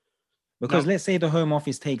 yeah. Because Now, let's say the Home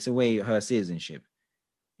Office takes away her citizenship.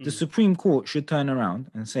 The Supreme Court should turn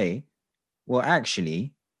around and say, well,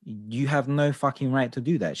 actually, you have no fucking right to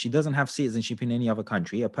do that. She doesn't have citizenship in any other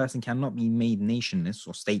country. A person cannot be made nationless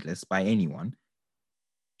or stateless by anyone.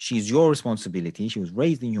 She's your responsibility. She was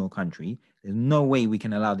raised in your country. There's no way we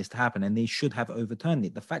can allow this to happen. And they should have overturned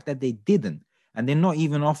it. The fact that they didn't, and they're not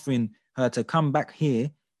even offering her to come back here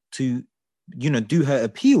to, do her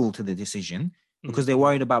appeal to the decision because they're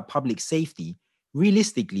worried about public safety.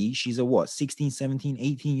 Realistically, she's a 16, 17,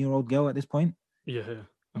 18-year-old girl at this point? Yeah.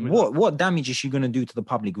 I mean, what damage is she going to do to the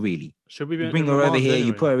public, really? Should we bring her over here, anyway.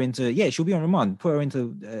 You put her into, she'll be on remand. Put her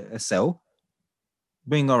into a cell,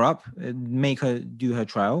 bring her up, make her do her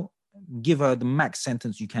trial, give her the max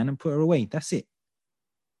sentence you can and put her away. That's it.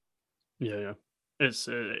 Yeah.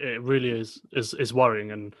 It really is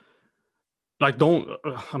worrying. And like,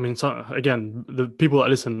 so again, the people that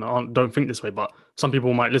listen don't think this way, but some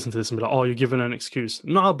people might listen to this and be like, oh, you're giving an excuse.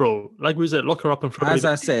 Nah, bro. Like we said, lock her up and throw her. As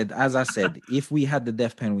I said, if we had the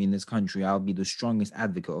death penalty in this country, I'll be the strongest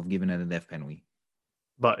advocate of giving her the death penalty.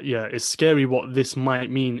 But yeah, it's scary what this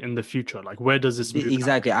might mean in the future. Like, where does this move?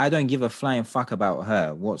 Exactly. I don't give a flying fuck about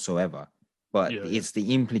her whatsoever. But it's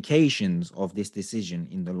the implications of this decision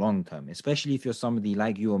in the long term, especially if you're somebody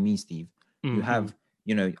like you or me, Steve, who have,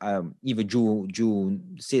 either dual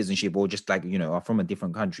citizenship or just like, are from a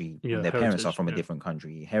different country. Their parents are from a different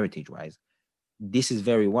country, heritage-wise. This is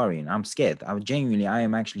very worrying. I'm scared. I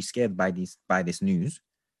am actually scared by this news.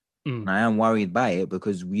 And I am worried by it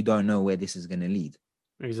because we don't know where this is going to lead.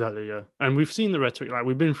 Exactly, yeah. And we've seen the rhetoric, like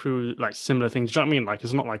we've been through like similar things. Do you know what I mean? Like,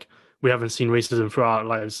 it's not like we haven't seen racism throughout our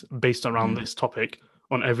lives based around this topic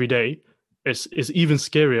on every day. It's even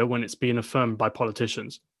scarier when it's being affirmed by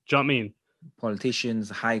politicians. Do you know what I mean?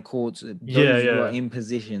 Politicians, high courts, those who are in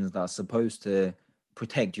positions that are supposed to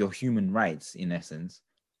protect your human rights, in essence,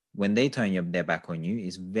 when they turn their back on you,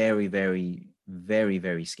 it's very, very, very,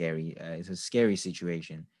 very scary. It's a scary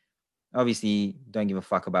situation. Obviously, don't give a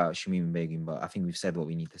fuck about Shamim Begum, but I think we've said what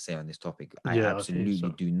we need to say on this topic. I absolutely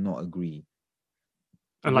do not agree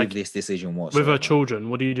with this decision whatsoever. With her children,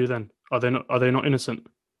 what do you do then? Are they not innocent?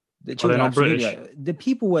 The children, are they not British? The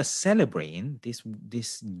people were celebrating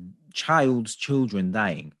this child's children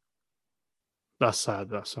dying. That's sad.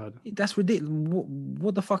 That's ridiculous.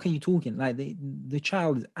 What the fuck are you talking? Like the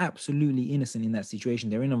child is absolutely innocent in that situation.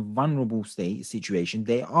 They're in a vulnerable situation.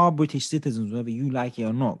 They are British citizens, whether you like it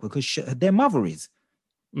or not, because their mother is.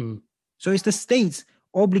 So it's the state's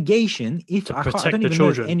obligation. I don't even know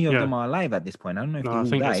if any of them are alive at this point. I don't know if they all died.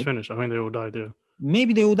 I think it's finished. I think they all died. Yeah.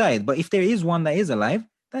 Maybe they all died, but if there is one that is alive,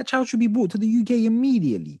 that child should be brought to the UK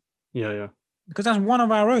immediately. Yeah. Because that's one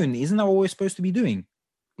of our own. Isn't that what we're supposed to be doing?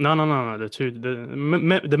 No.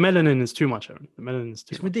 The melanin is too much, Aaron. The melanin is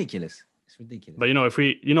too much. Ridiculous. It's ridiculous. But if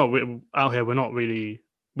we're out here, we're not really,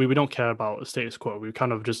 we don't care about the status quo. We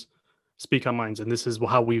kind of just speak our minds, and this is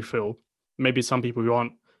how we feel. Maybe some people who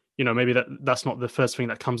aren't, maybe that's not the first thing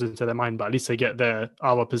that comes into their mind, but at least they get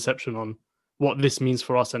our perception on what this means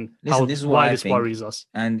for us and why this worries us.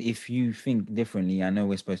 And if you think differently, I know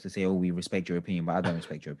we're supposed to say, oh, we respect your opinion, but I don't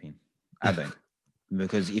respect your opinion. I don't.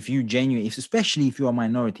 Because especially if you're a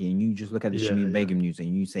minority and you just look at the Shamim Begum news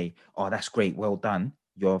and you say, oh, that's great, well done,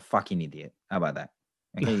 you're a fucking idiot. How about that?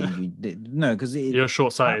 Okay, no, because you're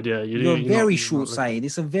short-sighted. You're very short-sighted.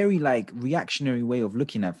 It's a very reactionary way of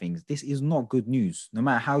looking at things. This is not good news, no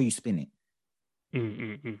matter how you spin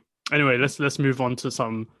it. Anyway, let's move on to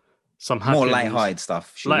some more light-hearted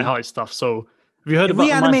stuff. Light-hearted stuff. So, have you heard about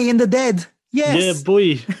reanimating the dead? Yes. Yeah,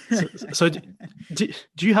 boy. So do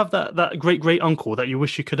you have that great uncle that you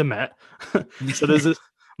wish you could have met? So there's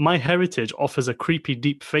MyHeritage offers a creepy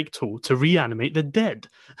deep fake tool to reanimate the dead.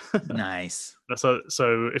 Nice. So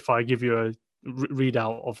if I give you a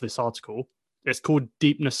readout of this article, it's called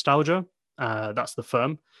Deep Nostalgia. That's the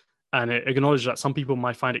firm, and it acknowledges that some people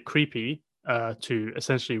might find it creepy to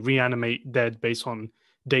essentially reanimate dead based on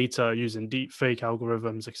data using deep fake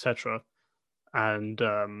algorithms, etc. And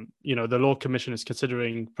the Law Commission is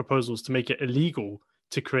considering proposals to make it illegal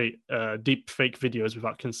to create deep fake videos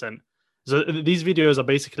without consent. So these videos are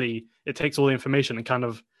basically, it takes all the information and kind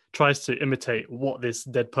of tries to imitate what this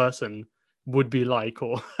dead person would be like,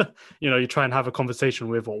 or you try and have a conversation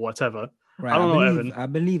with, or whatever. Right. I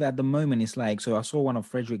believe at the moment it's so I saw one of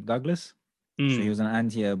Frederick Douglass. So he was an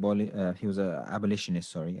he was an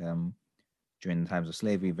abolitionist, during the times of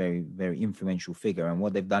slavery, very, very influential figure. And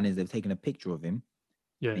what they've done is they've taken a picture of him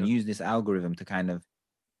and used this algorithm to kind of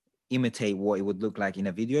imitate what it would look like in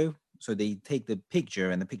a video. So they take the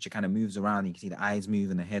picture and the picture kind of moves around. You can see the eyes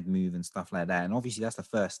move and the head move and stuff like that. And obviously that's the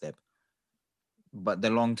first step. But the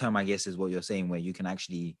long term, I guess, is what you're saying, where you can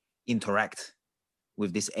actually interact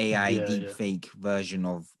with this AI Yeah, deep yeah. fake version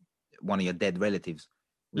of one of your dead relatives,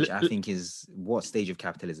 which L- I l- think is what stage of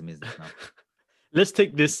capitalism is this now? let's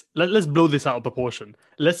take this. Let's blow this out of proportion.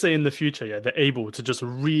 Let's say in the future, yeah, they're able to just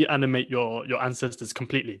reanimate your ancestors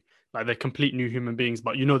completely, like they're complete new human beings,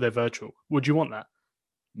 but you know they're virtual. Would you want that?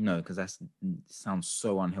 No, because that sounds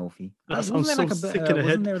so unhealthy. That Wasn't sounds there so like sick in the wasn't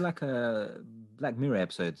head. there like a Black Mirror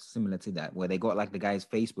episode similar to that where they got like the guy's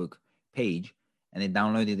Facebook page and they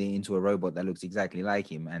downloaded it into a robot that looks exactly like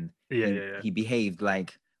him, and Yeah, yeah, yeah. he behaved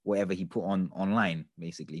like whatever he put on online,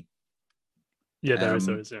 basically. Yeah, there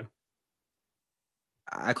Um, is, yeah.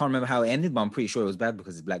 I can't remember how it ended, but I'm pretty sure it was bad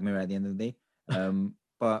because it's Black Mirror at the end of the day.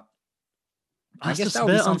 But I That's guess just that a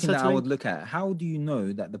would be bit something that I unsettling. would look at. How do you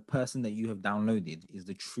know that the person that you have downloaded is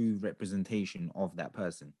the true representation of that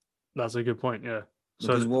person? That's a good point, yeah.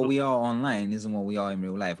 Because So, what we are online isn't what we are in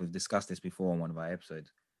real life. We've discussed this before on one of our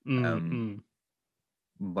episodes. mm, Um,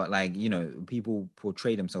 mm. but like, people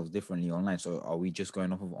portray themselves differently online. So are we just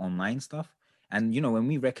going off of online stuff? And when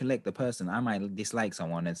we recollect the person, I might dislike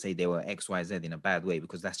someone and say they were XYZ in a bad way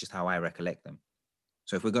because that's just how I recollect them.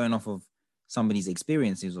 So if we're going off of somebody's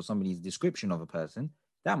experiences or somebody's description of a person,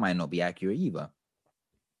 that might not be accurate either.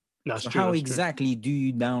 That's So true. how That's true. exactly do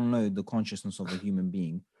you download the consciousness of a human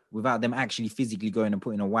being without them actually physically going and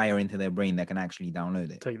putting a wire into their brain that can actually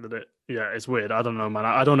download it? Take the bit. Yeah, it's weird. I don't know, man.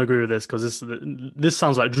 I don't agree with this because this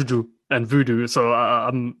sounds like juju and voodoo. So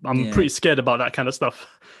I'm Yeah. pretty scared about that kind of stuff.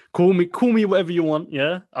 Call me whatever you want.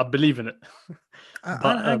 Yeah, I believe in it.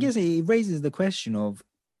 But I guess it raises the question of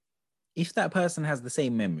if that person has the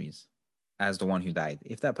same memories as the one who died,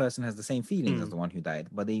 if that person has the same feelings as the one who died,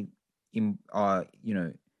 but they are,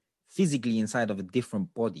 physically inside of a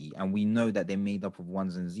different body, and we know that they're made up of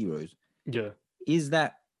ones and zeros, yeah, is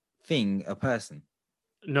that thing a person?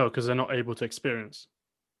 no, because they're not able to experience.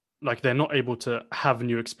 Like they're not able to have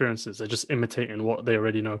new experiences. They're just imitating what they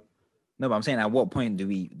already know. No, but I'm saying, at what point do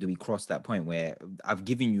we cross that point where I've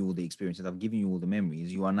given you all the experiences, I've given you all the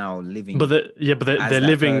memories, you are now living But as they're that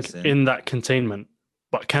living person? in that containment.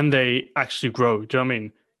 But can they actually grow? Do you know what I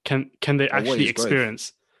mean? Can they But what actually is growth?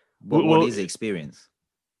 experience? What Well, is experience?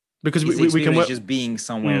 because Is we can experience work. just being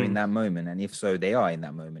somewhere in Mm. that moment? And if so, they are in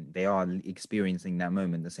that moment. They are experiencing that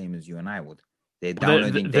moment the same as you and I would. They're But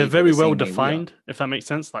downloading they're data very the well same way we are. defined, if that makes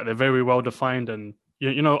sense. Like they're very well defined, and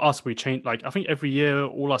you know us, we change. Like I think every year,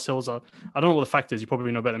 all our cells are. I don't know what the fact is. You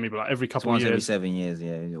probably know better than me, but like every It's couple of once every years, 7 years,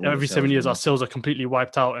 yeah. All the every cells 7 years, our renew. cells are completely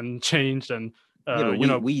wiped out and changed, and Yeah, but we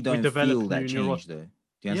we don't develop feel that new neuron. change though.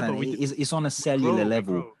 Do you Yeah, but understand? It's on a cellular we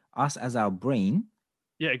level. grow. Us as our brain,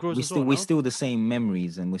 Yeah, it grows as well, we're no? still the same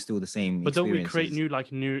memories and we're still the same But don't we create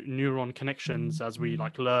experiences. new new neuron connections as we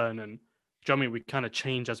like learn, and do you know what I mean? We kind of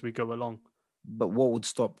change as we go along. But what would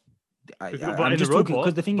stop? But I'm in a just talking because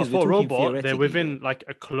robot, the thing but is, we're for a talking robot, they're theoretically though. within like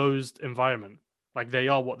a closed environment. Like they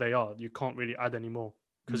are what they are. You can't really add any more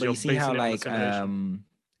because But you're you see how basing it on a simulation.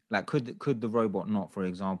 like could the robot not, for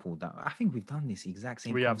example, that I think we've done this exact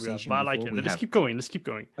same We have. conversation But I like before. it. We Let's have. keep going. Let's keep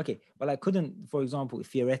going. Okay, but like couldn't, for example,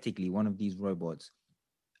 theoretically, one of these robots,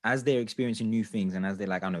 as they're experiencing new things and as they're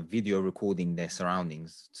like, I don't know, video recording their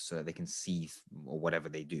surroundings so they can see or whatever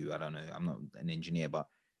they do. I don't know. I'm not an engineer, but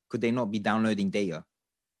could they not be downloading data?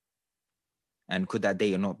 And could that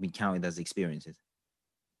data not be counted as experiences?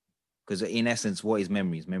 Because in essence, what is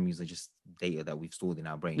memories? Memories are just data that we've stored in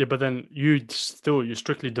our brain. Yeah, but then you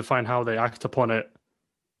strictly define how they act upon it.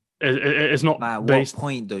 It's not But at what based.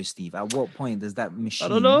 point, though, Steve? At what point does that I don't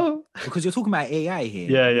machine? know. Because you're talking about AI here.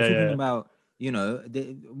 Yeah, You're yeah, talking yeah. about,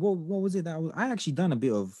 what was it that I actually done a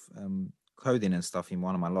bit of coding and stuff in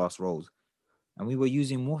one of my last roles, and we were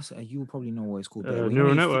using you probably know what it's called, but you know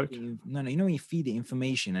Neural when you feed network. you know when you feed it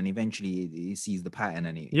information and eventually it sees the pattern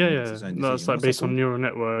and it Yeah, makes yeah. its own No, it's decision. like What's that based on called? neural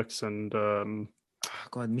networks and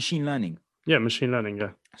God, machine learning. yeah, machine learning.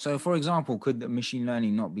 Yeah. So, for example, could the machine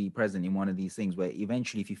learning not be present in one of these things where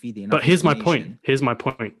eventually, if you feed it enough But here's my point. information, Here's my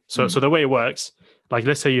point. So, Mm. so the way it works, like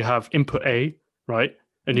let's say you have input A, right,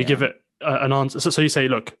 and you give yeah, it an answer. So you say,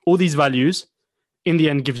 look, all these values, in the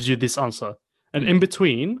end, gives you this answer, and in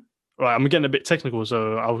between, right, I'm getting a bit technical,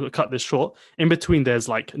 so I'll cut this short. In between, there's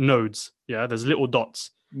like nodes. Yeah, there's little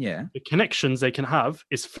dots. yeah, The connections they can have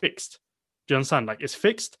is fixed. Do you understand? Like it's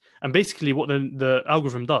fixed, and basically, what the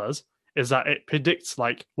algorithm does is that it predicts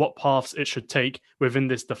like what paths it should take within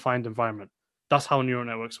this defined environment. That's how neural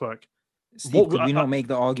networks work. Steve, What could we not make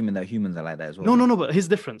the argument that humans are like that as well? no, no, Then? no. But here's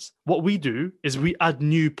the difference. What we do is we add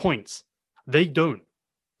new points. They don't.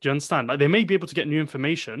 Do you understand? Like they may be able to get new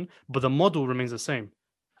information, but the model remains the same.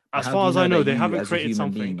 But As how do far you as I know know, that they you, haven't as a created human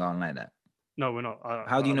something. being, aren't like that? No, we're not.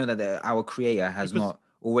 How do you know that our creator has because not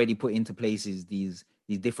already put into places these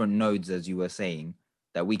different nodes, as you were saying,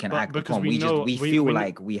 that we can But act because upon. we know We we feel we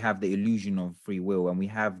like we have the illusion of free will, and we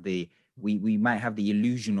might have the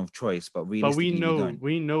illusion of choice, but but realistically we don't.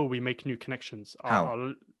 we know we make new connections.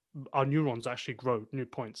 How? Our neurons actually grow new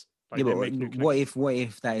points. Yeah, Like they but make new what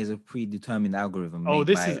connections. if that is a predetermined algorithm Oh, made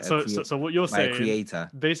this by is so what you're by a saying creator?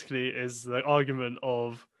 basically is the argument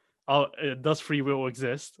of does free will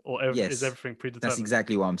exist or is Yes, everything that's predetermined?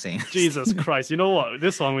 exactly what I'm saying. Jesus Christ. You know what?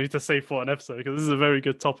 This one we need to save for an episode because this is a very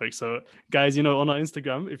good topic. So, guys, on our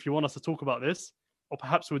Instagram, if you want us to talk about this, or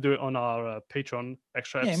perhaps we'll do it on our Patreon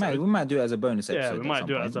extra Yeah, episode. we might do it as a bonus Yeah, we episode at might some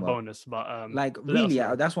do it as point. a But bonus, but like, let us really,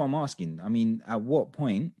 know. that's what I'm asking. I mean, at what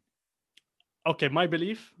point? Okay, my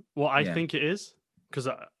belief, what I Yeah. think it is, because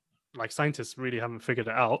like scientists really haven't figured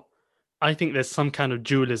it out. I think there's some kind of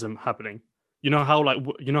dualism happening. You know how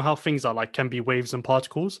you know how things are like can be waves and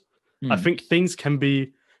particles. I Hmm. think things can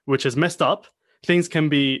be, which is messed up. Things can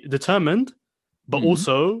be determined, but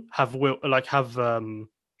also have will like have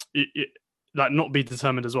like not be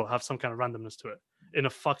determined as well. Have some kind of randomness to it in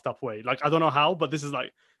a fucked up way. Like I don't know how, but this is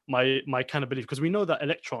like my kind of belief because we know that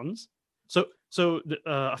electrons.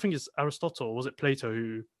 I think it's Aristotle, was it Plato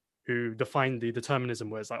who defined the determinism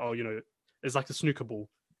where it's like, oh, it's like a snooker ball.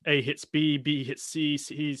 A hits B, B hits C,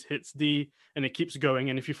 C hits D, and it keeps going.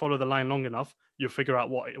 And if you follow the line long enough, you'll figure out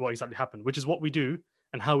what exactly happened, which is what we do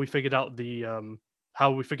and how we figured out the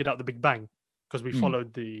Big Bang because we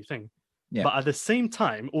followed the thing. Yeah. But at the same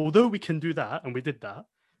time, although we can do that and we did that,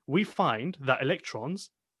 we find that electrons,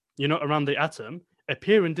 around the atom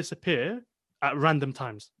appear and disappear at random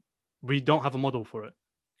times. We don't have a model for it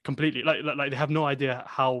completely. Like they have no idea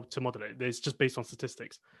how to model it. It's just based on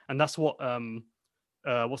statistics, and that's what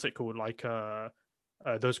what's it called? Like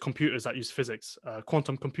those computers that use physics,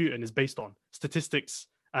 quantum computing is based on statistics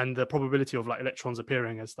and the probability of like electrons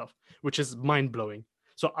appearing and stuff, which is mind blowing.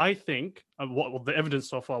 So I think what the evidence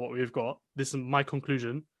so far, what we've got, this is my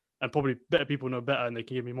conclusion, and probably better people know better and they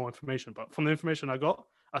can give me more information. But from the information I got,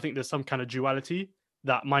 I think there's some kind of duality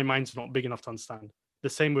that my mind's not big enough to understand. The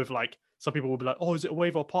same with like some people will be like, "Oh, is it a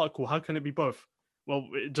wave or a particle? How can it be both?" Well,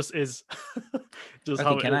 it just is. Just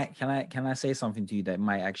Okay, how can I say something to you that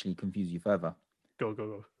might actually confuse you further?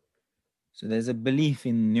 Go. So there's a belief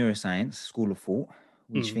in neuroscience, school of thought,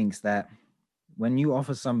 which thinks that when you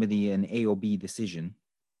offer somebody an A or B decision,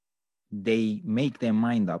 they make their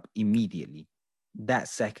mind up immediately, that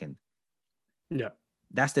second. Yeah.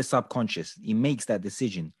 That's their subconscious. It makes that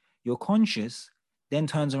decision. Your conscious then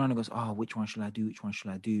turns around and goes, oh, which one should I do? Which one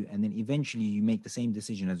should I do? And then eventually you make the same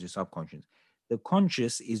decision as your subconscious. The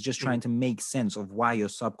conscious is just trying to make sense of why your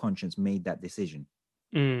subconscious made that decision.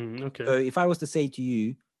 Okay. So if I was to say to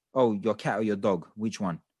you, oh, your cat or your dog, which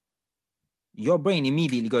one? Your brain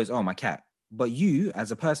immediately goes, oh, my cat. But you,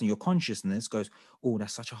 as a person, your consciousness goes, oh,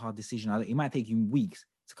 that's such a hard decision. It might take you weeks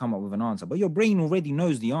to come up with an answer. But your brain already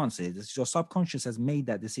knows the answer. Your subconscious has made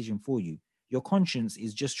that decision for you. Your conscious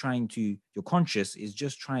is just trying to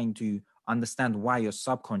understand why your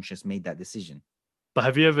subconscious made that decision. But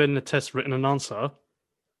have you ever in a test written an answer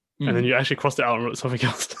and then you actually crossed it out and wrote something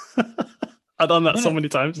else? I've done that many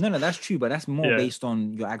times. No, that's true, but that's more based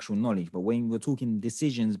on your actual knowledge. But when we're talking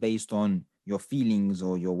decisions based on your feelings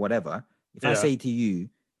or your whatever, if I say to you,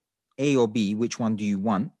 A or B, which one do you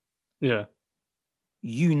want? Yeah.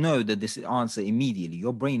 You know that this answer immediately.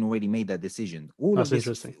 Your brain already made that decision. All of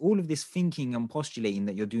this thinking and postulating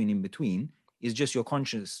that you're doing in between is just your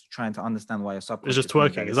conscious trying to understand why your subconscious. It's just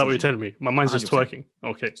twerking. Is that what you're telling me? My mind's 100%. Just twerking.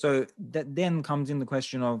 Okay. So that then comes in the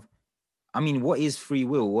question of, I mean, what is free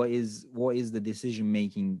will? What is the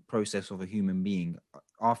decision-making process of a human being?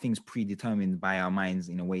 Are things predetermined by our minds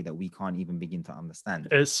in a way that we can't even begin to understand?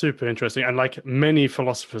 It's super interesting. And like many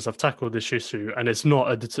philosophers have tackled this issue, and it's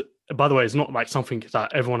not by the way, it's not like something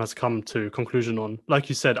that everyone has come to conclusion on. Like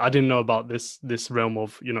you said, I didn't know about this realm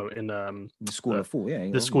of, in the school of thought,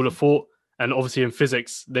 the school of thought. And obviously in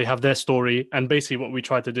physics, they have their story. And basically what we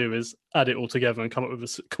try to do is add it all together and come up with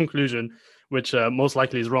a conclusion, which most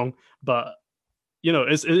likely is wrong. But,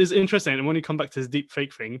 it's interesting. And when you come back to this deep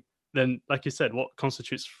fake thing, then, like you said, what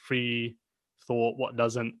constitutes free thought? What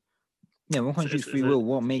doesn't? Yeah, what constitutes free will?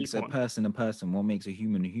 What makes a person a person? What makes a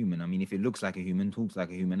human a human? I mean, if it looks like a human, talks like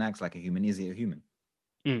a human, acts like a human, is it a human?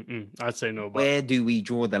 I'd say no. But where do we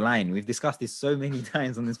draw the line? We've discussed this so many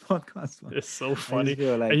times on this podcast. It's so funny.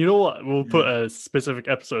 And you know what? We'll put a specific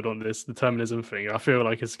episode on this determinism thing. I feel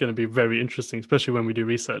like it's going to be very interesting, especially when we do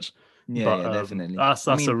research. Yeah, definitely. That's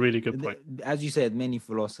a really good point. As you said, many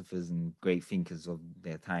philosophers and great thinkers of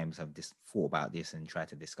their times have thought about this and tried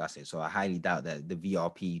to discuss it. So I highly doubt that the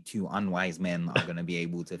VRP, two unwise men, are going to be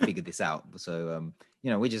able to figure this out. So,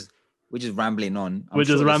 we're just we're just rambling on. We're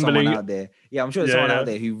just there's someone rambling. out there. Yeah, I'm sure there's Yeah, someone yeah. out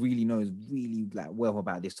there who really knows really like well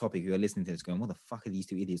about this topic, who are listening to this going, what the fuck are these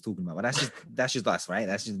two idiots talking about? But that's just us, right?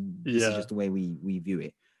 This is Yeah. just the way we view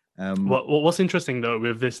it. What's interesting though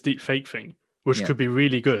with this deep fake thing, which Yeah. could be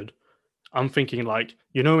really good, I'm thinking like,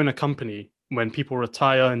 you know, in a company, when people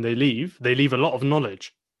retire and they leave a lot of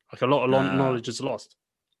knowledge. Like a lot of knowledge is lost.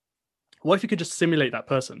 What if you could just simulate that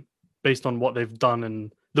person based on what they've done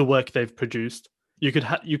and the work they've produced? You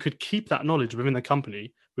could keep that knowledge within the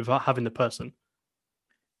company without having the person.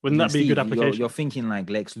 Wouldn't that be a good application? You're thinking like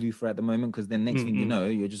Lex Luthor at the moment, because then next thing you know,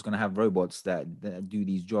 you're just going to have robots that do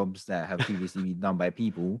these jobs that have previously been done by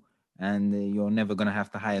people, and you're never going to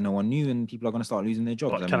have to hire no one new, and people are going to start losing their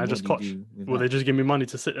jobs. What, can I just coach? Will they just give me money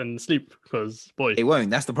to sit and sleep? Because boy, they won't.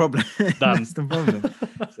 That's the problem. That's the problem.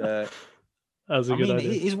 So, that's a good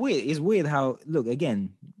idea. It's weird. It's weird how, look,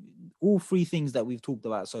 again, all three things that we've talked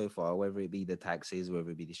about so far, whether it be the taxes, whether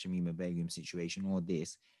it be the Shamima Begum situation, or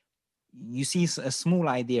this, you see a small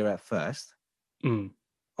idea at first.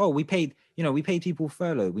 Oh, we paid people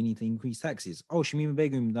furlough. We need to increase taxes. Oh, Shamima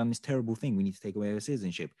Begum done this terrible thing. We need to take away her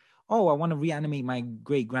citizenship. Oh, I want to reanimate my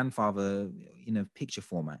great grandfather in a picture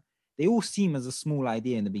format. They all seem as a small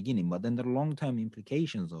idea in the beginning, but then the long-term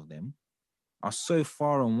implications of them are so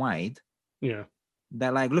far and wide. Yeah.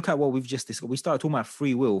 That, like, look at what we've just discussed. We started talking about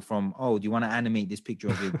free will from, oh, do you want to animate this picture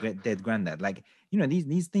of your dead granddad? Like, you know,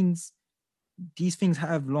 these things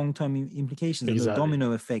have long-term implications. Exactly. And the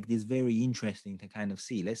domino effect is very interesting to kind of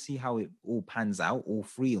see. Let's see how it all pans out, all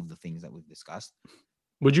three of the things that we've discussed.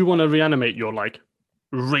 Would you want to reanimate your like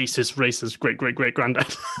racist great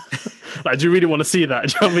granddad? Like, do you really want to see that?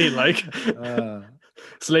 Do you know what I mean? Like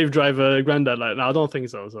slave driver granddad, like, no, I don't think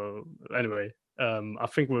so. So anyway, I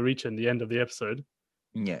think we're reaching the end of the episode.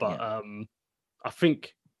 Yeah. But I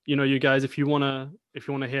think, you know, you guys, if you wanna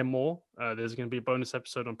hear more, there's gonna be a bonus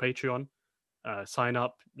episode on Patreon. Sign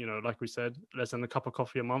up, you know, like we said, less than a cup of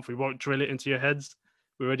coffee a month. We won't drill it into your heads.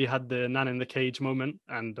 We already had the Nan in the cage moment,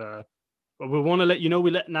 and but we want to let you know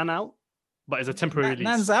we let Nan out, but it's a temporary release.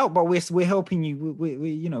 Nan's out, but we're helping you.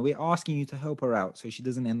 We're asking you to help her out so she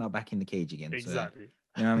doesn't end up back in the cage again. Exactly. So,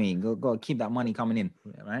 you know what I mean? Go keep that money coming in,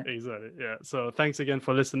 right? Exactly. Yeah. So thanks again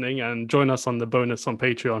for listening, and join us on the bonus on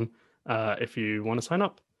Patreon if you want to sign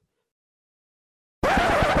up.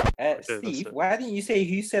 Steve, why didn't you say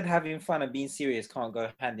who said having fun and being serious can't go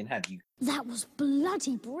hand in hand? That was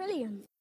bloody brilliant.